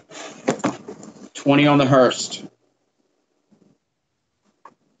 20 on the Hearst.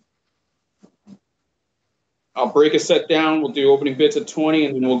 I'll break a set down. We'll do opening bits at 20,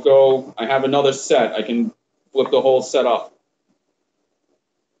 and then we'll go. I have another set. I can flip the whole set up.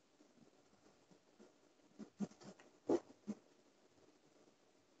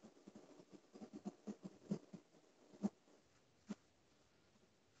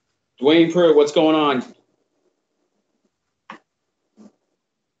 Dwayne Pruitt, what's going on?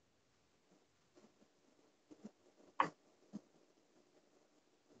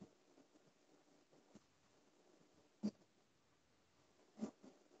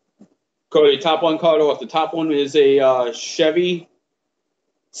 Cody, top one card off. The top one is a Chevy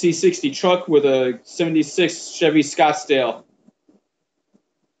C60 truck with a 76 Chevy Scottsdale.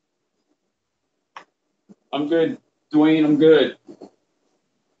 I'm good, Dwayne. I'm good.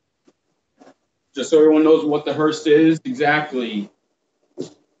 Just so everyone knows what the Hearst is exactly.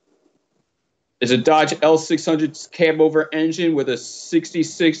 It's a Dodge L600 cab over engine with a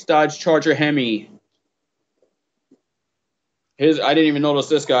 66 Dodge Charger Hemi. I didn't even notice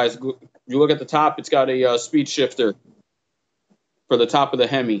this, guys. You look at the top, it's got a speed shifter for the top of the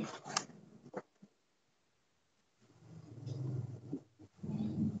Hemi.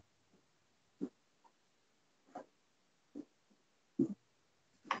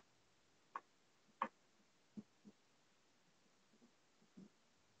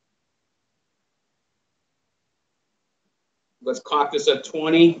 Let's clock this at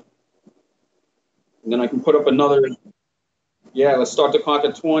 20. And then I can put up another. Yeah, let's start the clock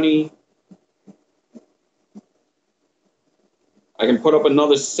at 20. I can put up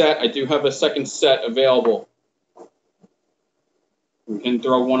another set. I do have a second set available. We can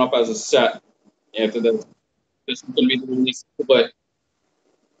throw one up as a set after this. This is going to be the release split.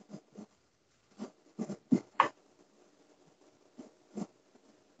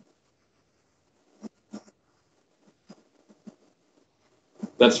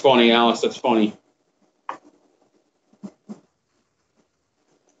 That's funny, Alex. That's funny.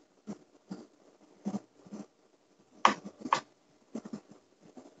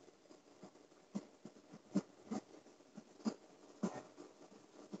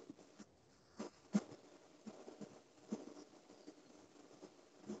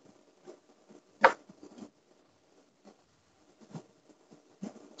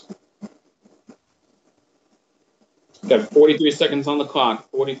 Got 43 seconds on the clock.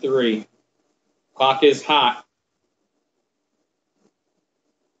 43. Clock is hot.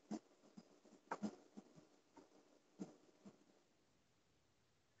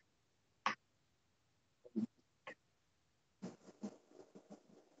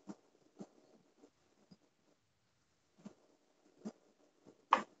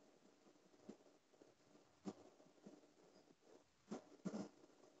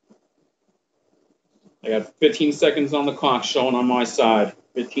 got 15 seconds on the clock showing on my side.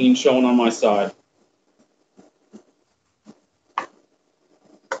 15 showing on my side.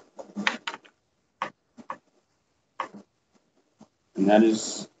 And that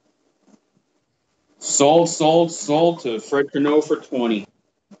is sold to Fred Cano for 20.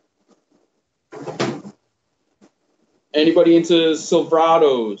 Anybody into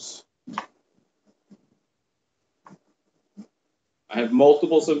Silverados? I have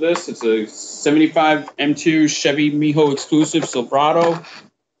multiples of this. It's a 75 M2 Chevy Miho exclusive Silverado.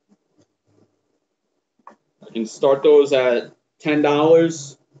 I can start those at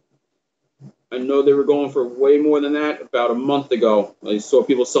 $10. I know they were going for way more than that about a month ago. I saw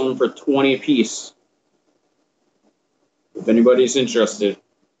people selling for 20 a piece. If anybody's interested.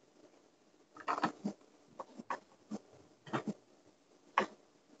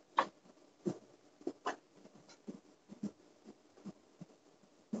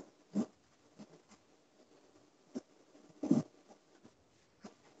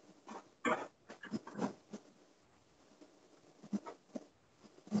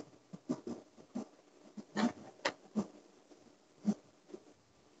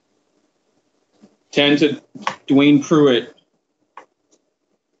 Ten to Dwayne Pruitt.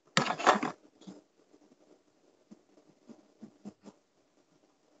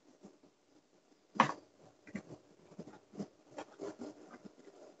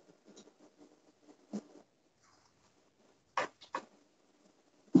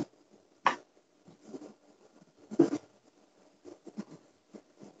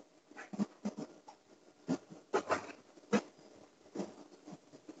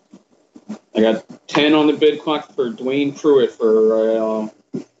 I got 10 on the bid clock for Dwayne Pruitt for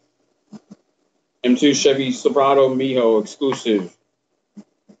M2 Chevy Silverado Miho exclusive.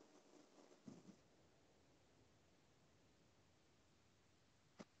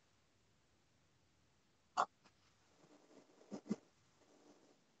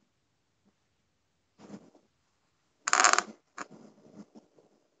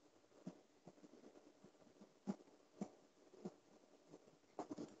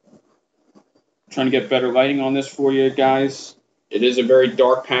 Trying to get better lighting on this for you guys. It is a very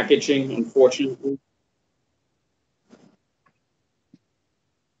dark packaging, unfortunately.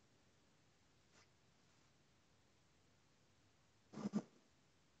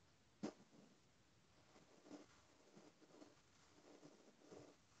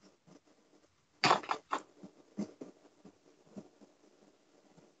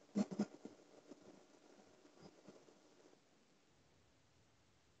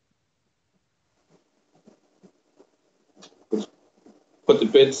 Put the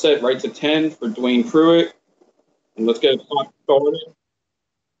bid set right to 10 for Dwayne Pruitt. And let's get a clock started.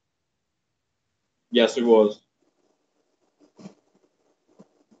 Yes, it was.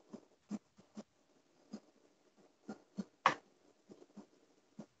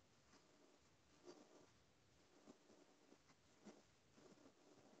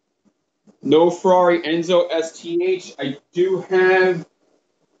 No Ferrari Enzo STH. I do have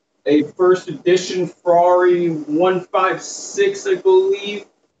a first edition Ferrari 156, I believe,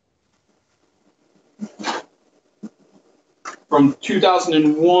 from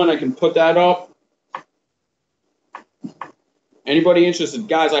 2001. I can put that up. Anybody interested?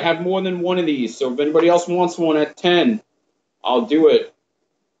 Guys, I have more than one of these, so if anybody else wants one at 10, I'll do it.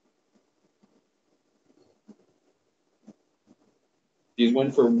 These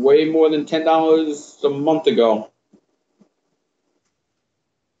went for way more than $10 a month ago.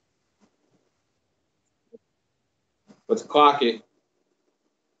 Let's clock it.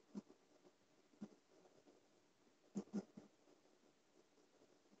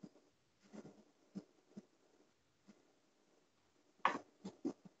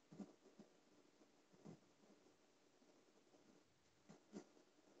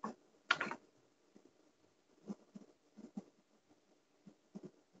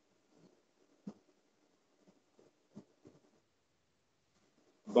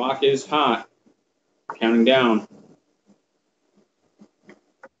 Clock is hot. Counting down.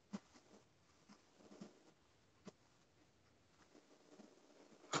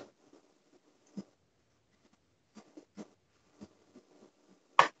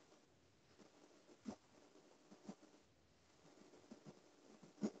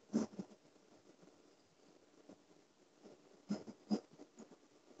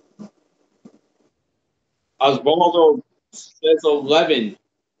 Osvaldo says 11.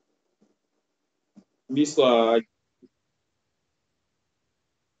 Misla,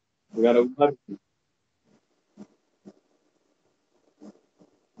 we got 11.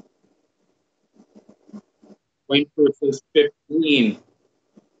 Wayne says 15.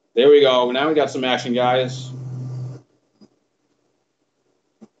 There we go. Now we got some action, guys.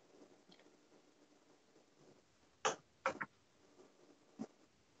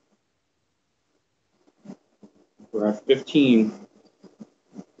 We're at 15.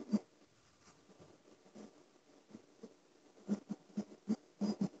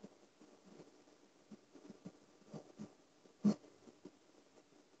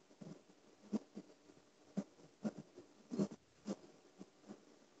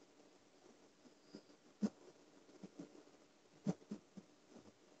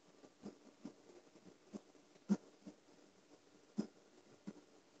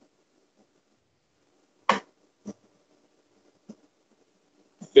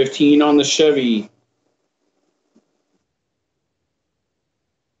 $15 on the Chevy.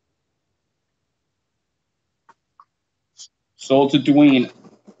 Sold to Dwayne.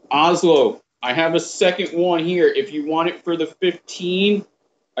 Oslo, I have a second one here. If you want it for the 15,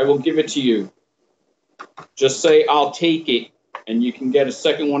 I will give it to you. Just say I'll take it, and you can get a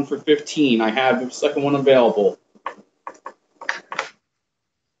second one for 15. I have a second one available.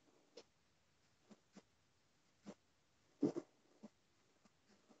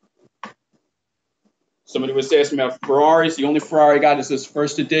 Somebody was asking about Ferraris. The only Ferrari I got is this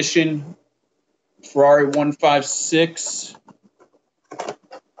first edition Ferrari 156.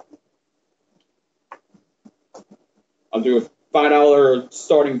 I'll do a $5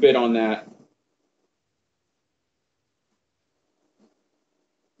 starting bid on that.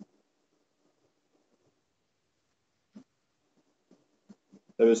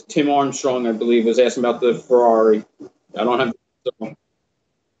 That was Tim Armstrong, I believe, was asking about the Ferrari. I don't have the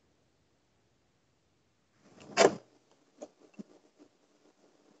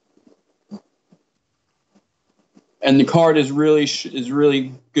and the card is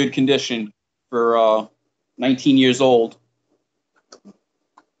really good condition for 19 years old.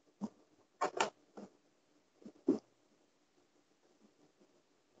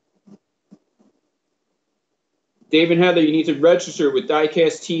 Dave and Heather, you need to register with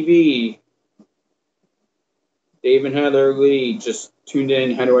Diecast TV. Dave and Heather Lee just tuned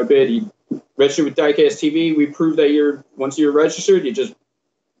in. How do I bid? You register with Diecast TV. We prove that once you're registered, you just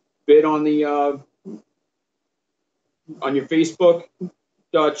bid on the on your Facebook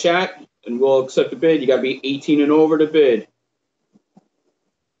chat, and we'll accept the bid. You got to be 18 and over to bid.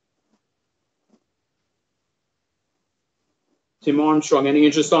 Tim Armstrong, any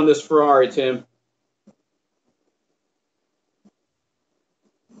interest on this Ferrari, Tim?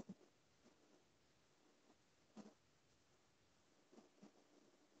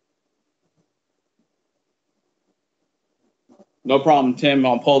 No problem, Tim.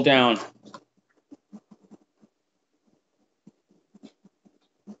 I'll pull down.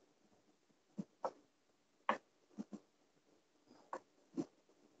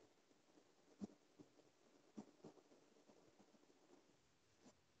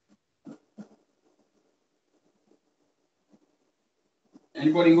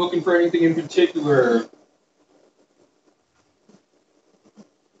 Anybody looking for anything in particular?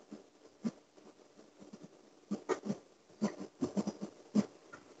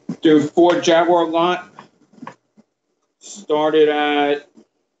 Dude, Ford Jaguar lot started at,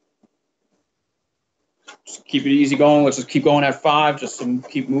 just keep it easy going. Let's just keep going at 5, just some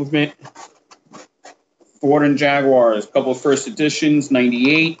keep movement. Ford and Jaguars, a couple of first editions,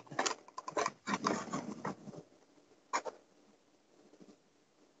 98.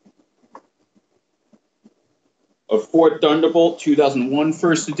 A Ford Thunderbolt, 2001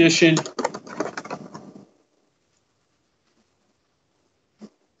 first edition.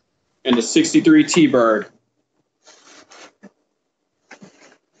 And a 63 T-Bird.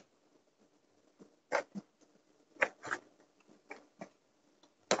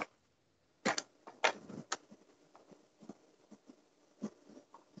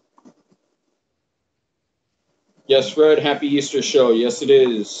 Yes, Fred, happy Easter show. Yes, it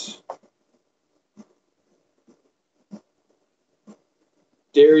is.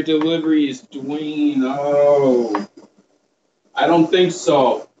 Dairy deliveries, Dwayne. Oh, I don't think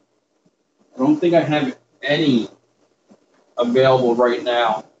so. I don't think I have any available right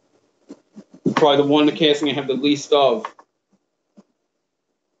now. Probably the one the casting I have the least of.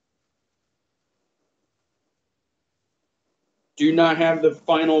 Do not have the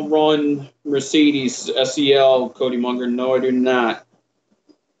final run Mercedes SEL, Cody Munger. No, I do not.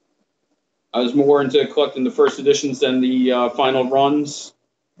 I was more into collecting the first editions than the final runs.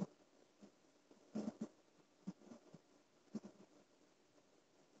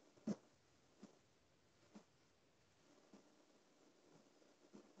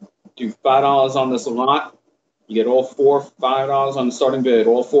 Do $5 on this lot. You get all four for $5 on the starting bid.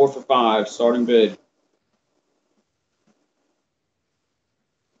 All four for $5, starting bid.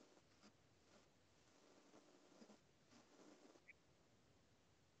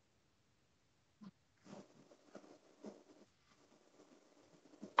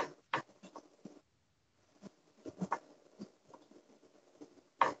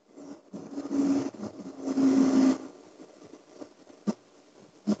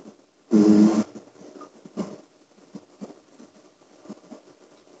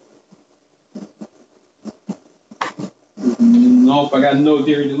 Nope, I got no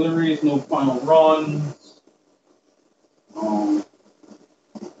dairy deliveries, no final runs.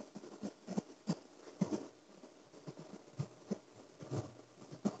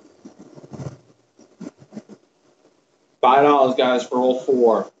 $5, guys, for all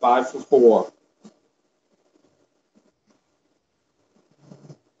four. 5 for 4.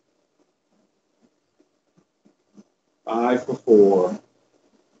 $5 for 4.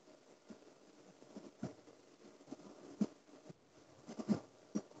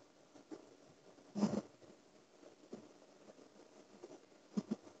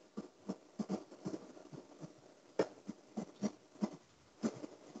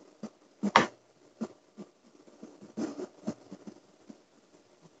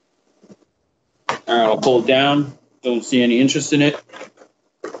 All right, I'll pull it down. Don't see any interest in it.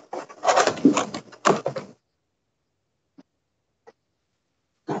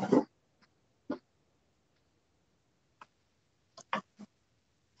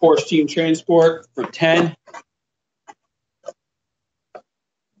 Porsche Team Transport for 10.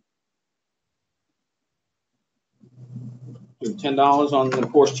 $10 on the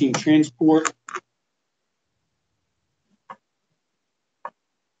Porsche Team Transport.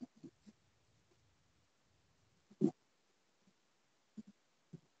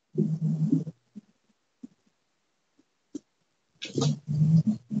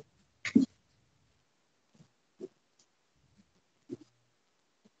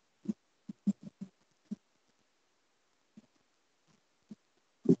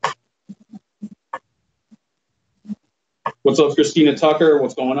 What's up, Christina Tucker?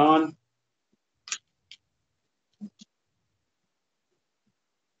 What's going on?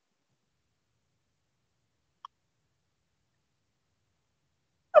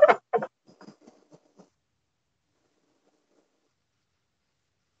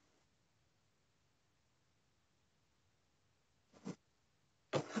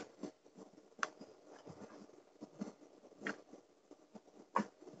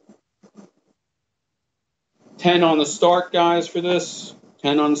 $10 on the start, guys, for this.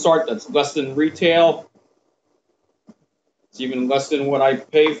 10 on the start. That's less than retail. It's even less than what I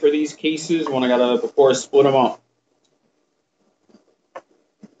pay for these cases when I gotta before I split them up.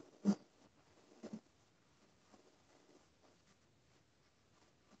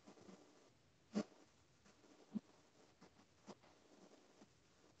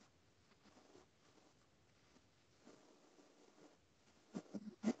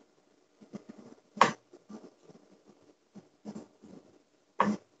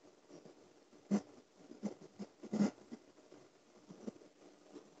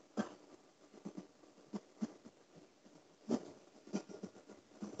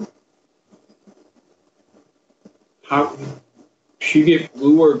 How you get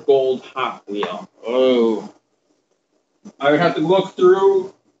blue or gold Hot Wheel? Oh, I would have to look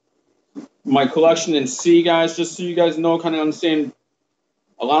through my collection and see, guys, just so you guys know, kind of understand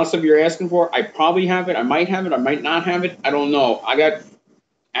a lot of stuff you're asking for. I probably have it. I might have it. I might not have it. I don't know. I got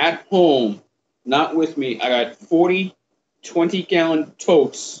at home, not with me, I got 40 20-gallon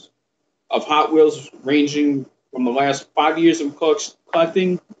totes of Hot Wheels ranging from the last 5 years of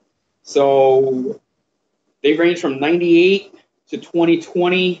collecting. So they range from 98 to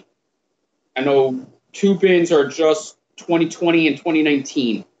 2020. I know 2 bins are just 2020 and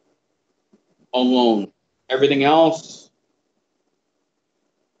 2019 alone. Everything else,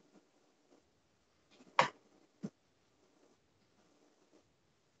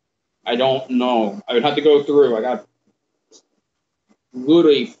 I don't know. I would have to go through. I got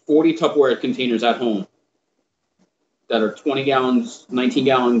literally 40 Tupperware containers at home that are 20 gallons,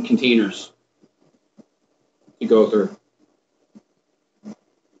 19-gallon containers to go through.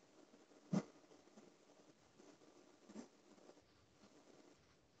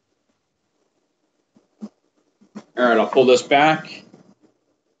 All right, I'll pull this back.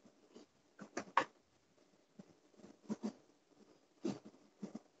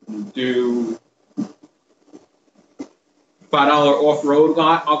 Do $5 off-road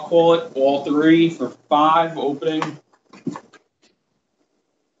lot, I'll call it, all 3 for 5 opening.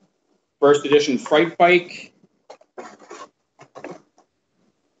 First edition Fright Bike.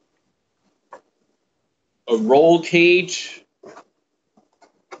 roll cage.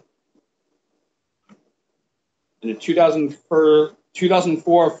 And a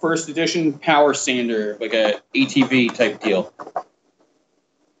 2004 first edition power sander, like a ATV type deal.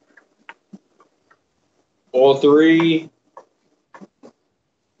 All three.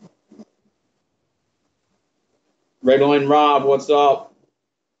 Redline Rob, what's up?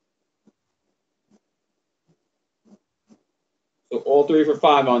 So all 3 for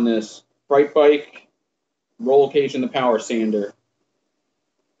 $5 on this. Bright bike, roll cage, and the power sander.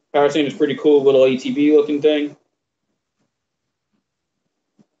 Power sander is pretty cool, little ATV looking thing.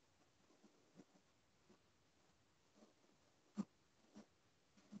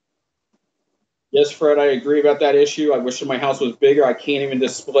 Yes, Fred, I agree about that issue. I wish my house was bigger. I can't even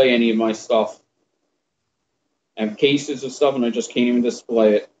display any of my stuff. I have cases of stuff, and I just can't even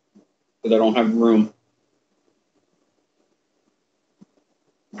display it because I don't have room.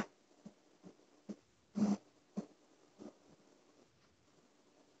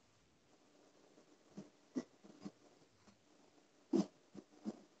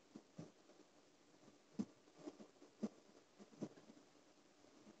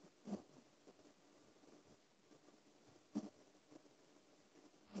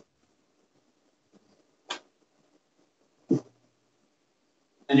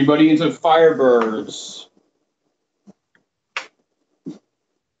 Anybody into Firebirds?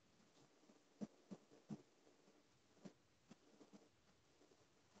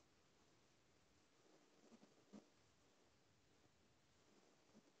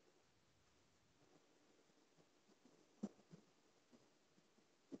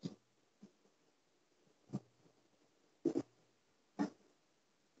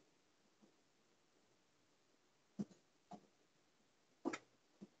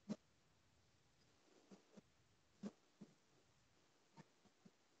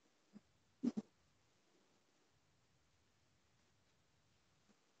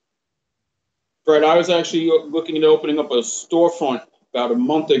 Fred, I was actually looking at opening up a storefront about a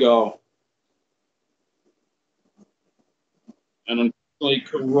month ago. And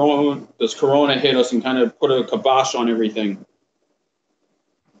unfortunately, Corona hit us and kind of put a kibosh on everything.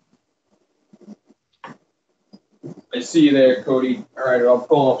 I see you there, Cody. All right, I'll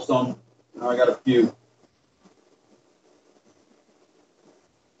pull up some. Now I got a few.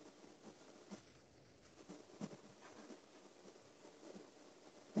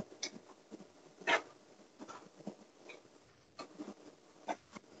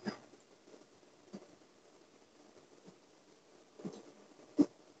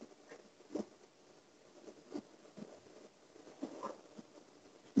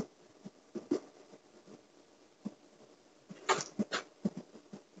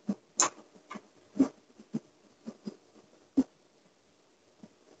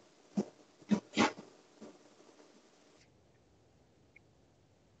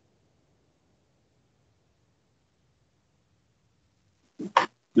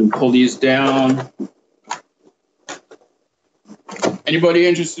 And pull these down. Anybody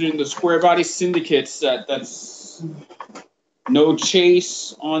interested in the Square Body Syndicate set? That's no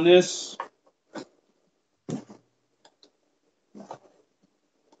chase on this. It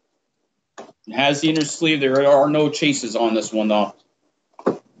has the inner sleeve. There are no chases on this one, though.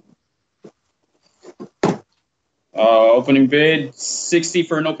 Opening bid, 60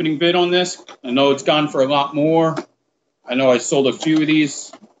 for an opening bid on this. I know it's gone for a lot more. I know I sold a few of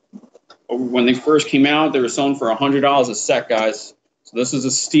these. When they first came out, they were selling for $100 a set, guys. So this is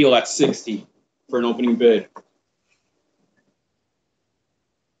a steal at 60 for an opening bid.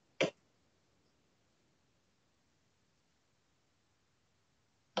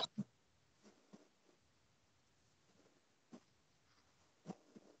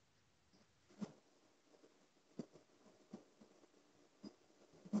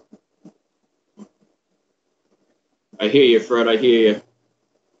 I hear you, Fred. I hear you.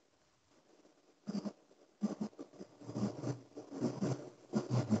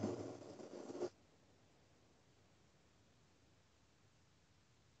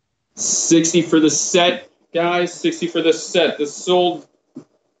 $60 for the set, guys. $60 for the set. This sold.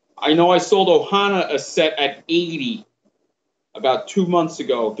 I know I sold Ohana a set at $80 about 2 months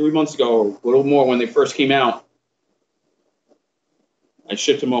ago, 3 months ago, a little more when they first came out. I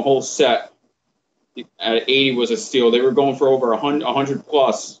shipped them a whole set. At $80 was a steal. They were going for over 100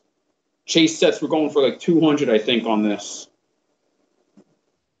 plus. Chase sets were going for like 200, I think, on this.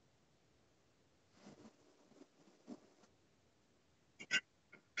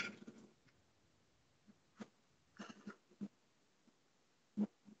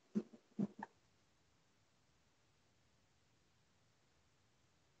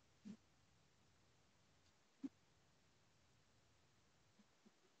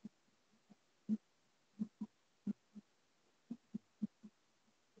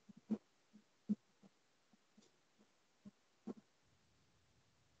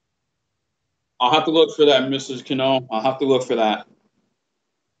 I'll have to look for that, Mrs. Cano. I'll have to look for that.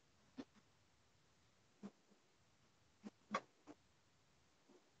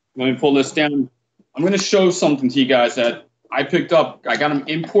 Let me pull this down. I'm going to show something to you guys that I picked up. I got them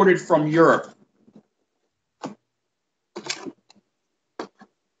imported from Europe.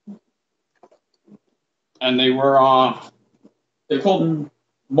 And they were, they're called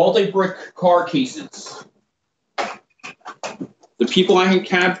multi-brick car cases. The people I have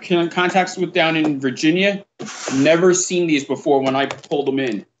contacts with down in Virginia, never seen these before when I pulled them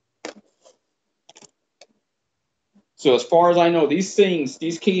in. So as far as I know, these things,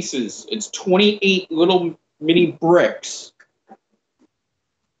 these cases, it's 28 little mini bricks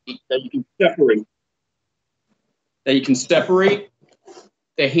that you can separate.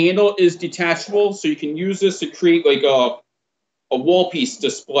 The handle is detachable, so you can use this to create like a wall piece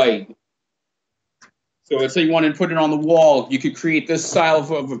display. So let's say you wanted to put it on the wall, you could create this style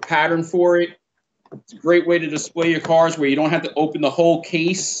of a pattern for it. It's a great way to display your cars where you don't have to open the whole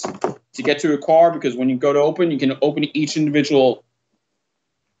case to get to a car, because when you go to open, you can open each individual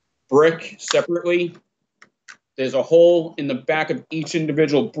brick separately. There's a hole in the back of each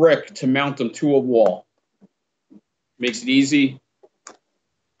individual brick to mount them to a wall. Makes it easy.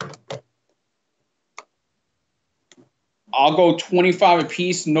 I'll go 25 a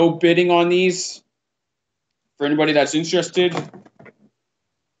piece, no bidding on these. For anybody that's interested.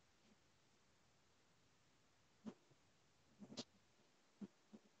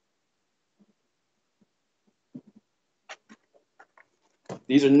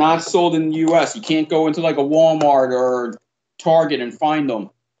 These are not sold in the US. You can't go into like a Walmart or Target and find them.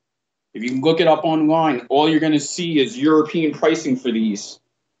 If you can look it up online, all you're going to see is European pricing for these.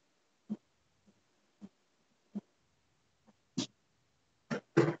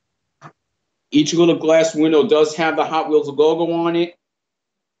 Each little glass window does have the Hot Wheels logo on it.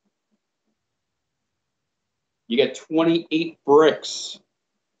 You get 28 bricks.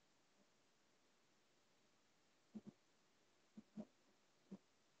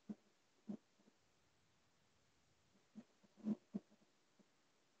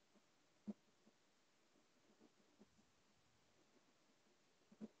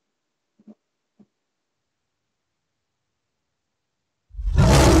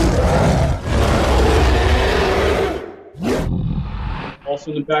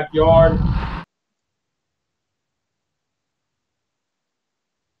 Also in the backyard.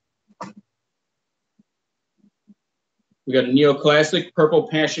 We got a neoclassic Purple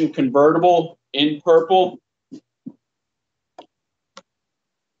Passion convertible in purple.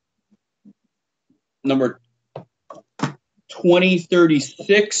 Number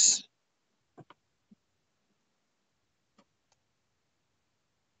 2036.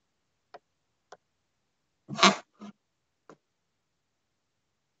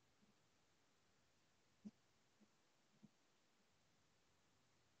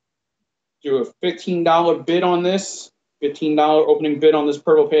 Do a $15 bid on this. $15 opening bid on this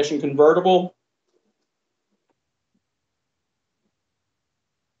Purple Passion convertible.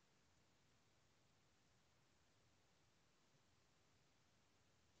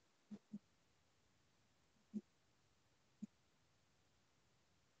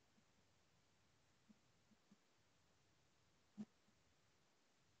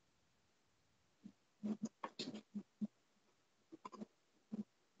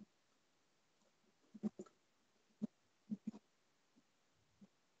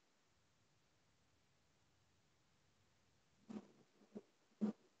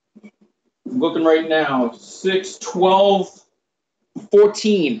 I'm looking right now, 6, 12,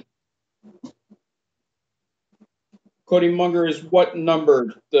 14. Cody Munger is what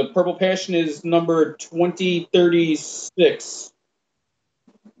numbered? The Purple Passion is number 2036.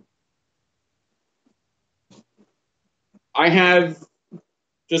 I have,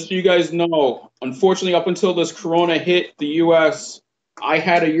 just so you guys know, unfortunately, up until this Corona hit the U.S., I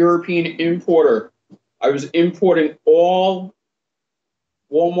had a European importer. I was importing all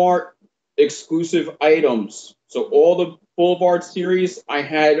Walmart exclusive items. So all the Boulevard series I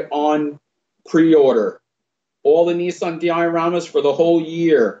had on pre-order. All the Nissan dioramas for the whole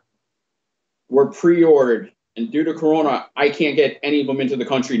year were pre-ordered. And due to Corona, I can't get any of them into the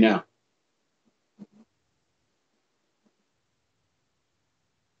country now.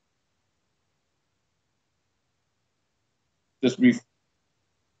 Just be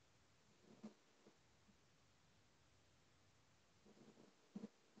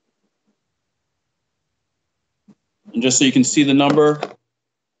and just so you can see the number.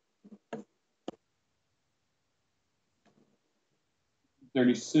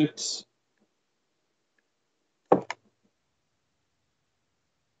 $36.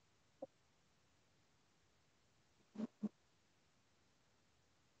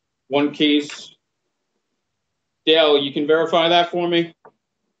 1 case. Dale, you can verify that for me?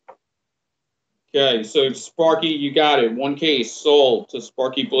 Okay, so Sparky, you got it. 1 case sold to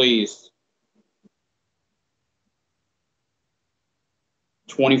Sparky Blaze.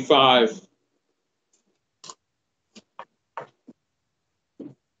 25.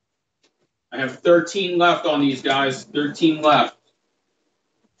 I have 13 left on these guys. 13 left.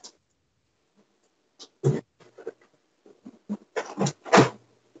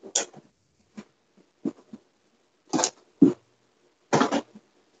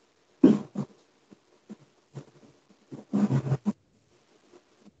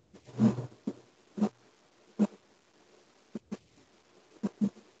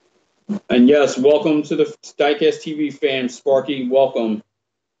 And yes, welcome to the Diecast TV fans. Sparky, welcome.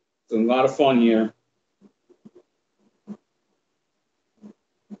 It's a lot of fun here.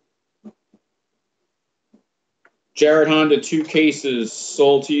 Jared Honda, 2 cases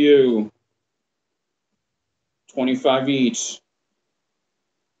sold to you. 25 each.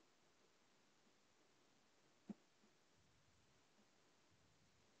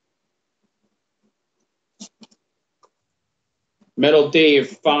 Metal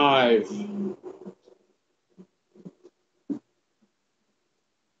Dave, 5.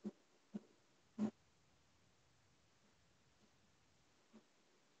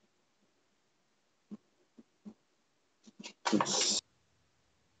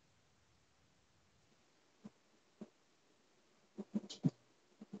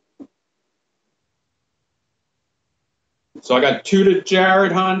 So I got 2 to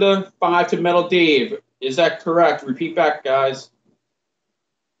Jared Honda, 5 to Metal Dave. Is that correct? Repeat back, guys.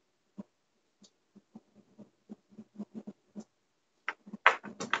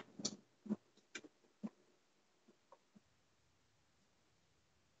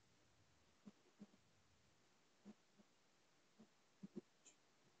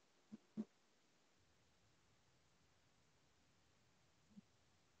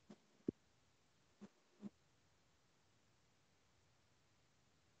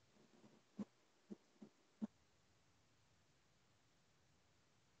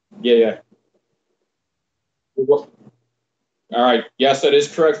 Yeah. All right. Yes, that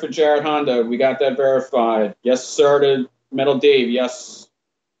is correct for Jared Honda. We got that verified. Yes, sir, to Metal Dave. Yes.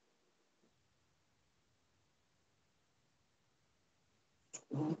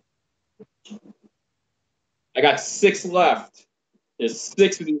 I got 6 left. There's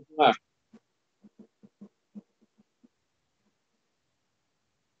 6 of these left.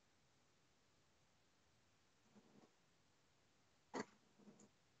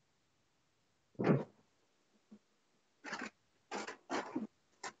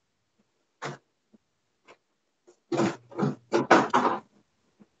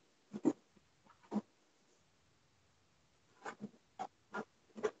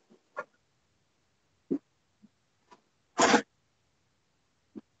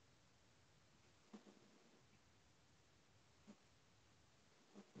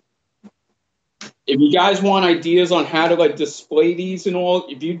 If you guys want ideas on how to like display these and all,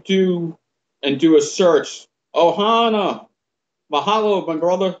 if you do a search, Ohana, mahalo, my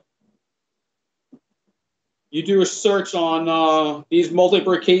brother. You do a search on these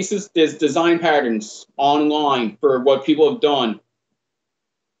multi-brick cases. There's design patterns online for what people have done.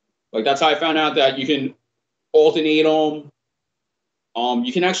 Like that's how I found out that you can alternate them.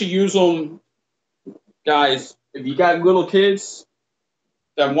 You can actually use them, guys. If you got little kids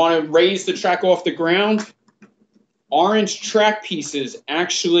that want to raise the track off the ground, orange track pieces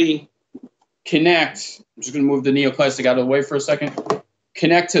actually connect. I'm just going to move the neoclassic out of the way for a second.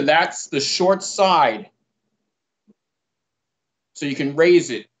 Connect to that's the short side, so you can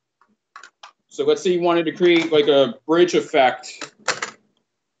raise it. So let's say you wanted to create like a bridge effect.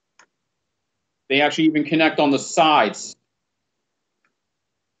 They actually even connect on the sides,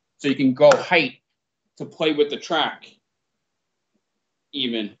 so you can go height to play with the track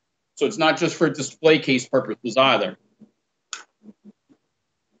even. So it's not just for display case purposes either.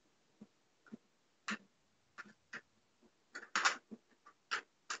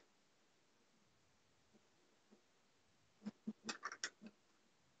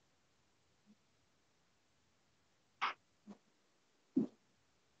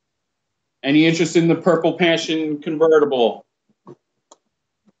 Any interest in the Purple Passion convertible?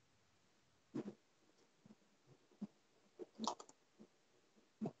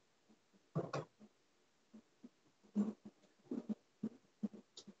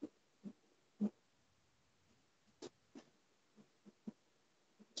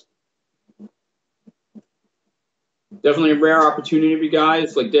 Definitely a rare opportunity for you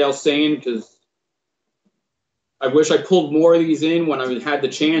guys, like Dale's saying, because I wish I pulled more of these in when I had the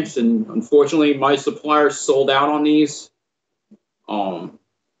chance, and unfortunately, my supplier sold out on these.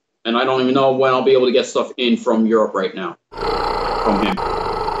 And I don't even know when I'll be able to get stuff in from Europe right now from him.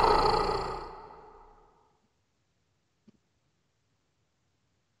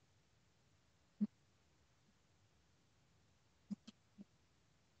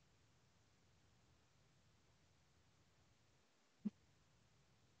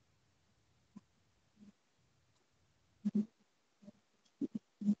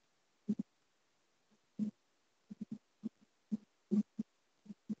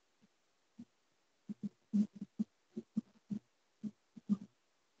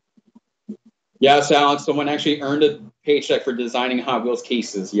 Yes, Alex, someone actually earned a paycheck for designing Hot Wheels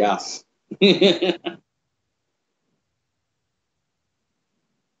cases. Yes. Guys,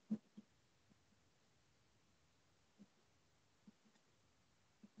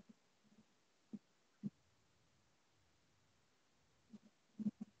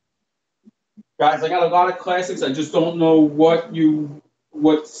 I got a lot of classics. I just don't know what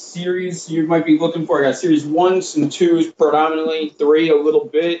series you might be looking for. I got series 1s and 2s predominantly, 3 a little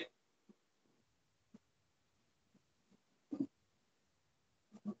bit.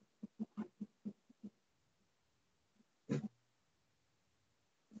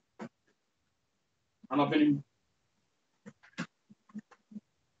 I don't know if any.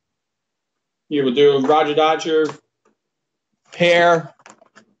 Here we'll do a Roger Dodger pair.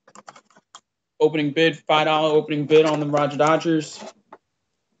 Opening bid, $5 opening bid on the Roger Dodgers.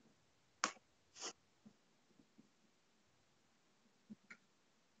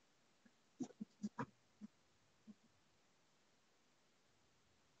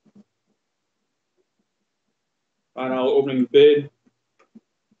 $5 opening bid.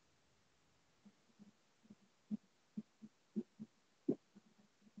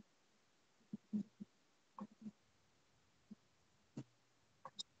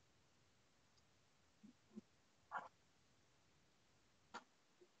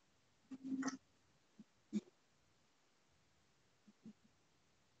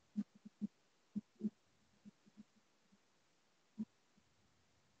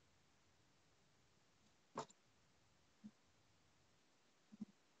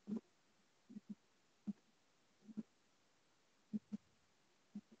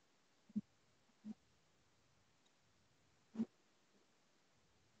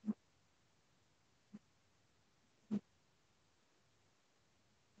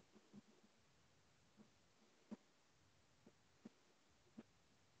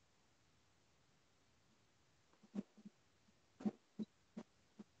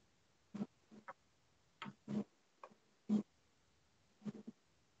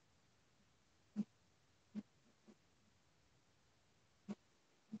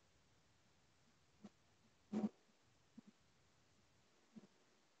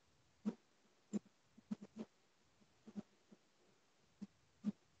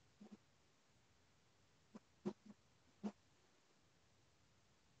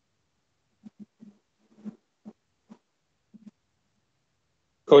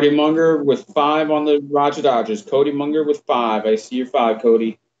 Cody Munger with 5 on the Roger Dodgers. Cody Munger with 5. I see your 5,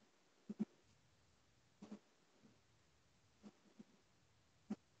 Cody.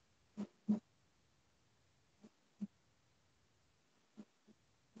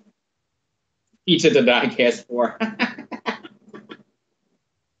 Each at the diecast for. I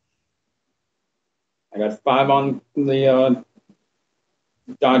got 5 on the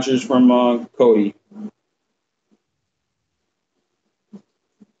Dodgers from Cody.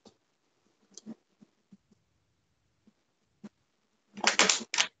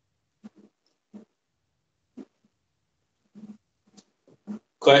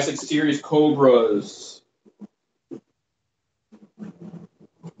 Classic Series Cobras.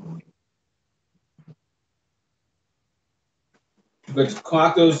 Let's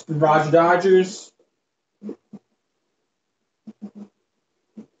clock those Roger Dodgers.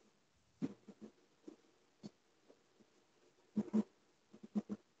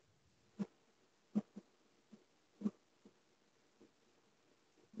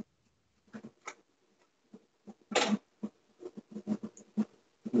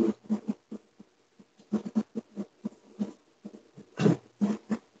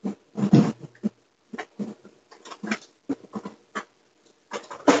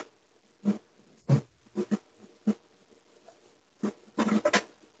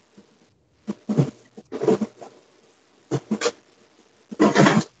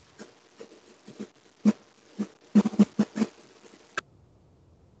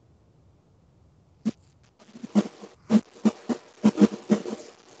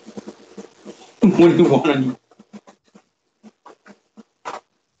 What do you want?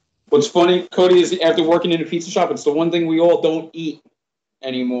 What's funny, Cody, is after working in a pizza shop, it's the one thing we all don't eat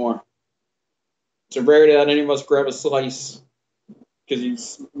anymore. It's a rarity that any of us grab a slice because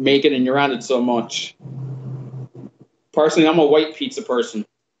you make it and you're on it so much. Personally, I'm a white pizza person.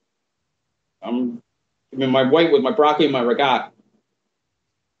 My white with my broccoli and my regat.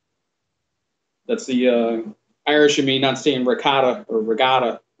 That's the Irish in me not saying ricotta or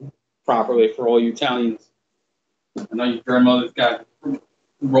regatta properly for all you Italians. I know your grandmother's got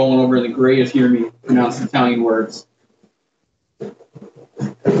rolling over in the grave hear me pronounce Italian words.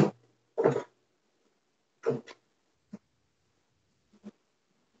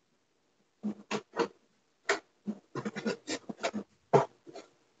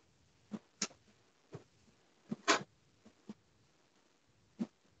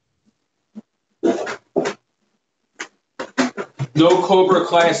 No Cobra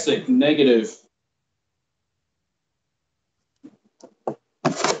Classic, negative.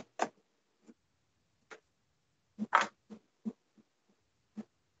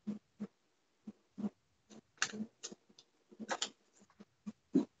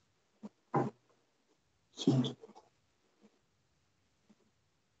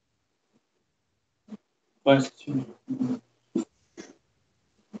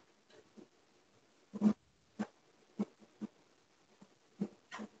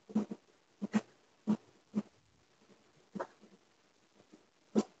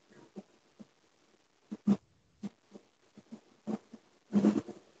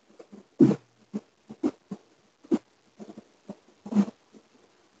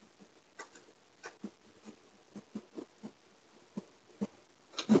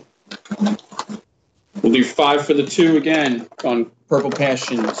 We'll do 5 for the 2 again on Purple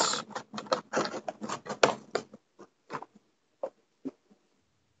Passions.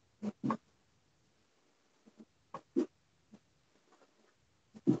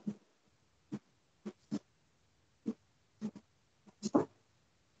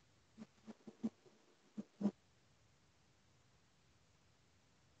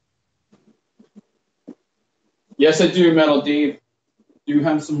 Yes, I do, Metal Dave. Do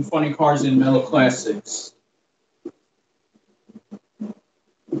have some funny cars in Metal Classics.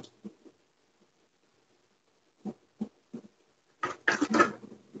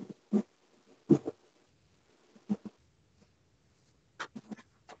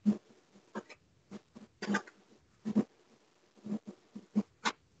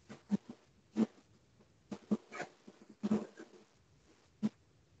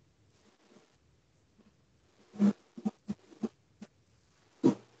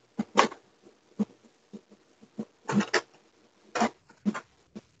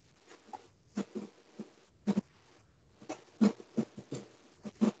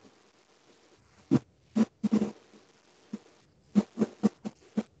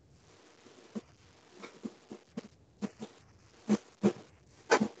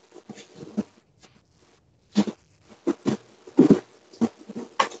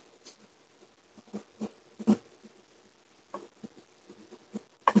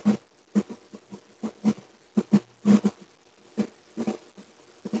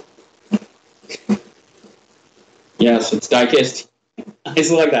 Yes, it's Diecast. I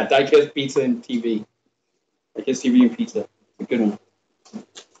just like that. Diecast Pizza and TV. Diecast TV and Pizza. It's a good one.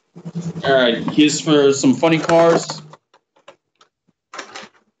 All right, here's for some funny cars.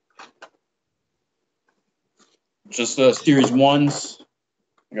 Just Series 1s.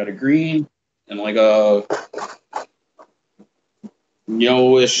 I got a green and like a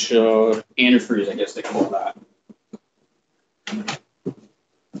yellowish antifreeze, I guess they call that.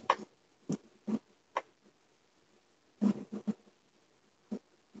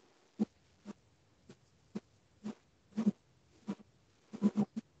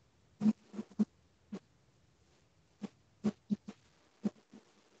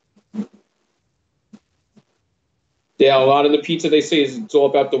 Yeah, a lot of the pizza they say is it's all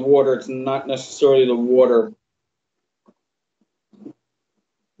about the water. It's not necessarily the water.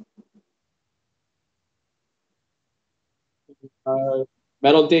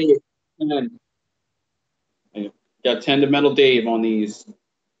 Metal Dave. 10. I got 10 to Metal Dave on these.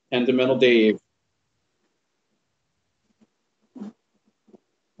 10 to Metal Dave.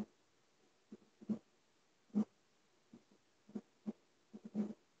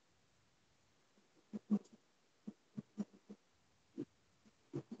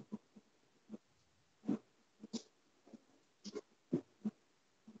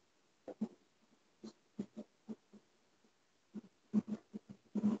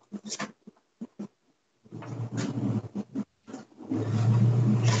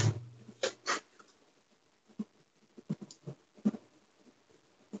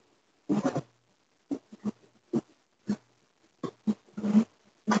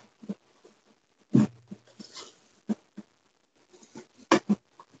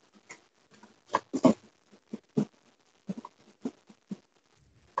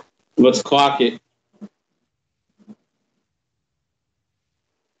 Let's clock it.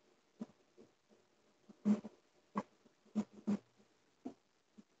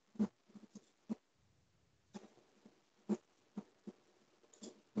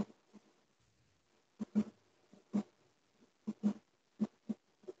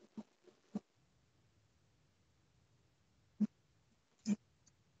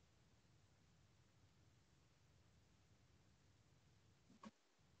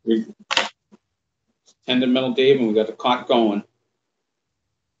 Metal Dave, and we got the clock going.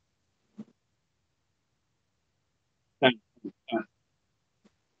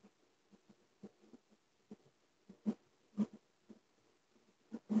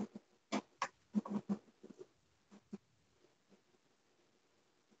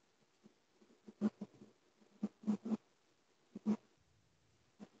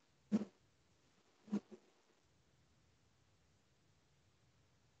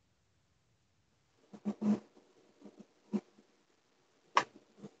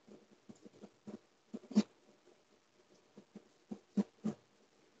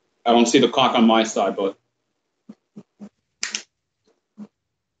 I don't see the clock on my side, but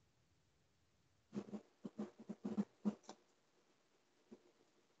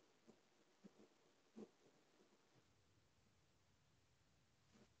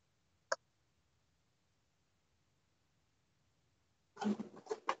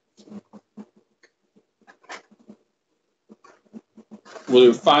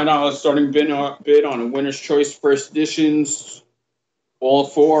we'll do $5 starting bid on a Winner's Choice First Editions. All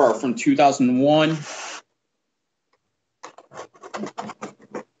four are from 2001.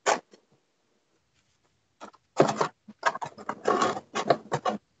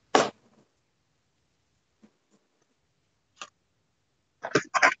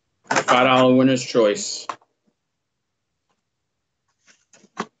 $5 Winner's Choice.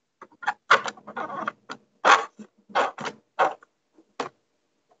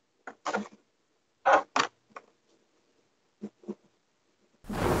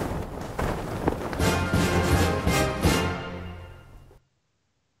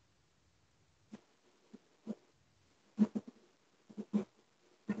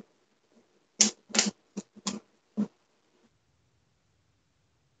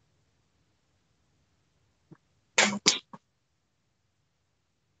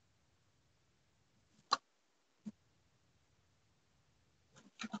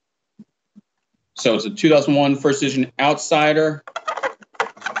 So it's a 2001 First Edition Outsider.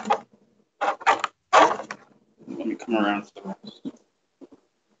 Let me come around to the rest.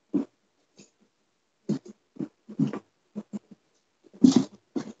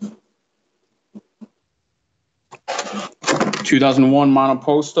 2001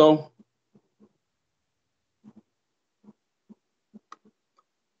 Monoposto.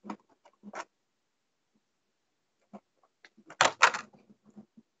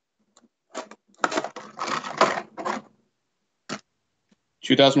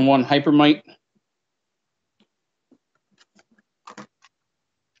 (2001) Hypermite.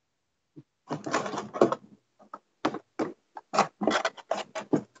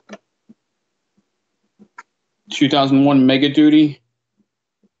 (2001) Mega Duty.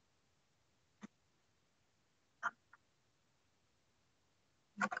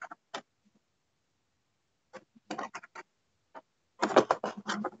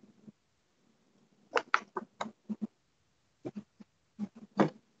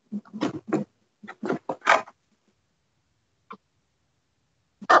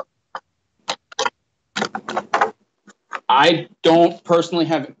 I don't personally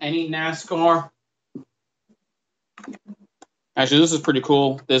have any NASCAR. Actually, this is pretty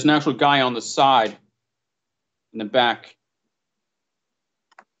cool. There's an actual guy on the side in the back.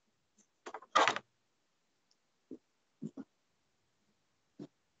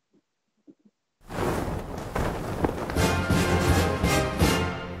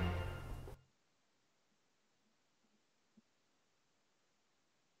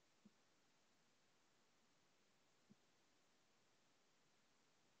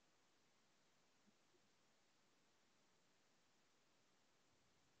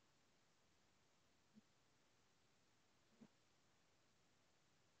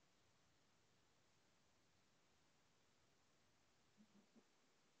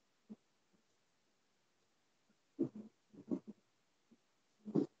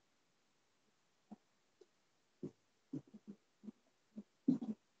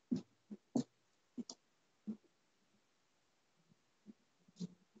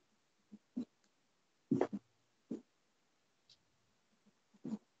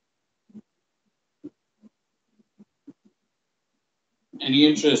 Any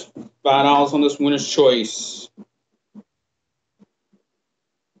interest $5 on this winner's choice.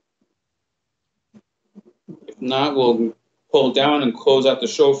 If not, we'll pull down and close out the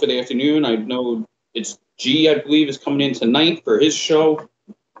show for the afternoon. I know it's G, I believe, is coming in tonight for his show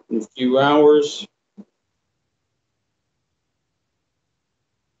in a few hours.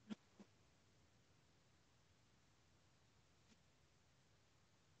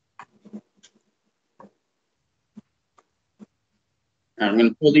 I'm going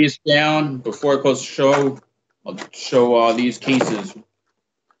to pull these down before I close the show. I'll show these cases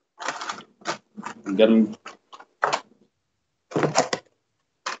and get them.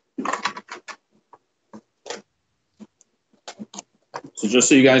 So just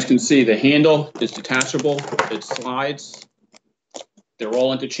so you guys can see, the handle is detachable. It slides. They're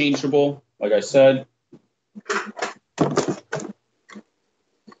all interchangeable, like I said.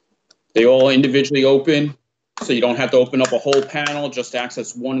 They all individually open, so you don't have to open up a whole panel just to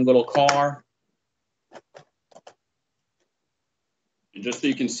access one little car. And just so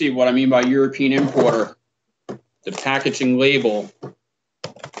you can see what I mean by European importer, the packaging label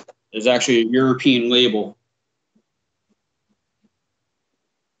is actually a European label.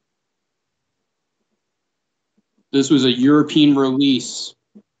 This was a European release.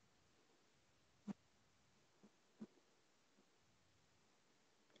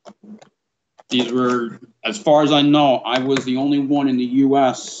 These were, as far as I know, I was the only one in the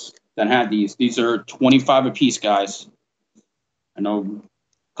US that had these. These are 25 a piece, guys. I know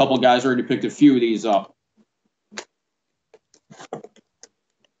a couple of guys already picked a few of these up.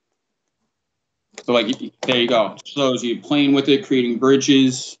 So like, there you go. Shows you playing with it, creating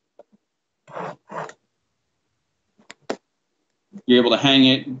bridges. You're able to hang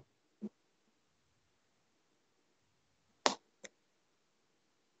it.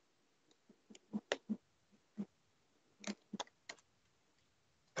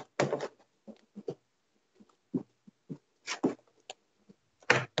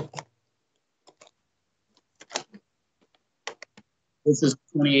 This is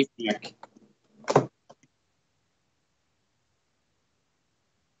 28 neck.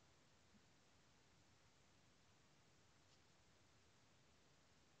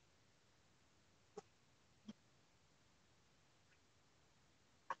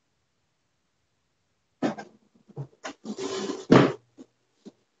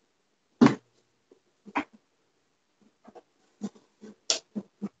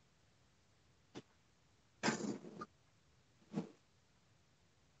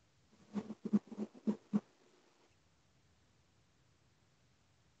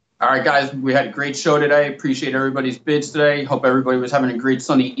 All right, guys, we had a great show today. Appreciate everybody's bids today. Hope everybody was having a great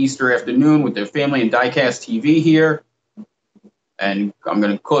Sunday Easter afternoon with their family and Diecast TV here. And I'm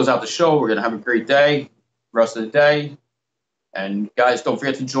going to close out the show. We're going to have a great day, rest of the day. And guys, don't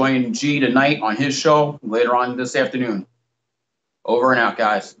forget to join G tonight on his show later on this afternoon. Over and out,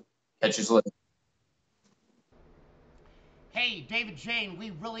 guys. Catch you later. Hey, David Jane, we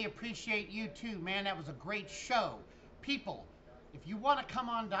really appreciate you too, man. That was a great show. People, if you want to come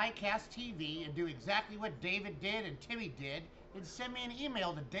on Diecast TV and do exactly what David did and Timmy did, then send me an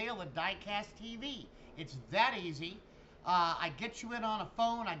email to Dale@Diecast TV. It's that easy. I get you in on a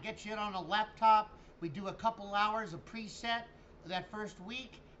phone. I get you in on a laptop. We do a couple hours of preset that first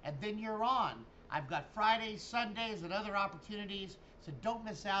week, and then you're on. I've got Fridays, Sundays, and other opportunities, so don't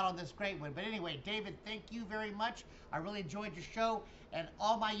miss out on this great one. But anyway, David, thank you very much. I really enjoyed your show, and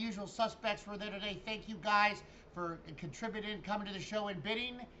all my usual suspects were there today. Thank you guys for contributing, coming to the show and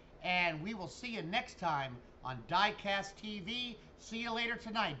bidding, and we will see you next time on Diecast TV. See you later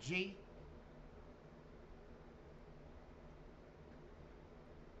tonight, G.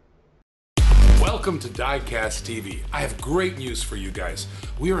 Welcome to Diecast TV. I have great news for you guys.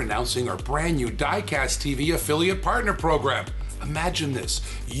 We are announcing our brand new Diecast TV affiliate partner program. Imagine this,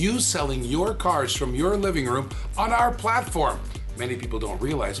 you selling your cars from your living room on our platform. Many people don't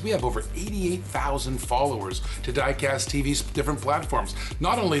realize we have over 88,000 followers to Diecast TV's different platforms.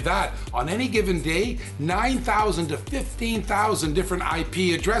 Not only that, on any given day, 9,000 to 15,000 different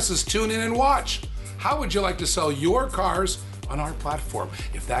IP addresses tune in and watch. How would you like to sell your cars on our platform?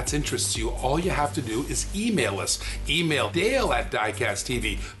 If that interests you, all you have to do is email us. Email Dale@Diecast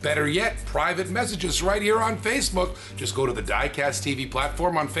TV. Better yet, private messages right here on Facebook. Just go to the Diecast TV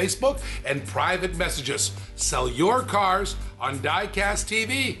platform on Facebook and private messages. Sell your cars on Diecast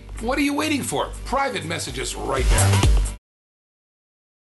TV. What are you waiting for? Private messages right now.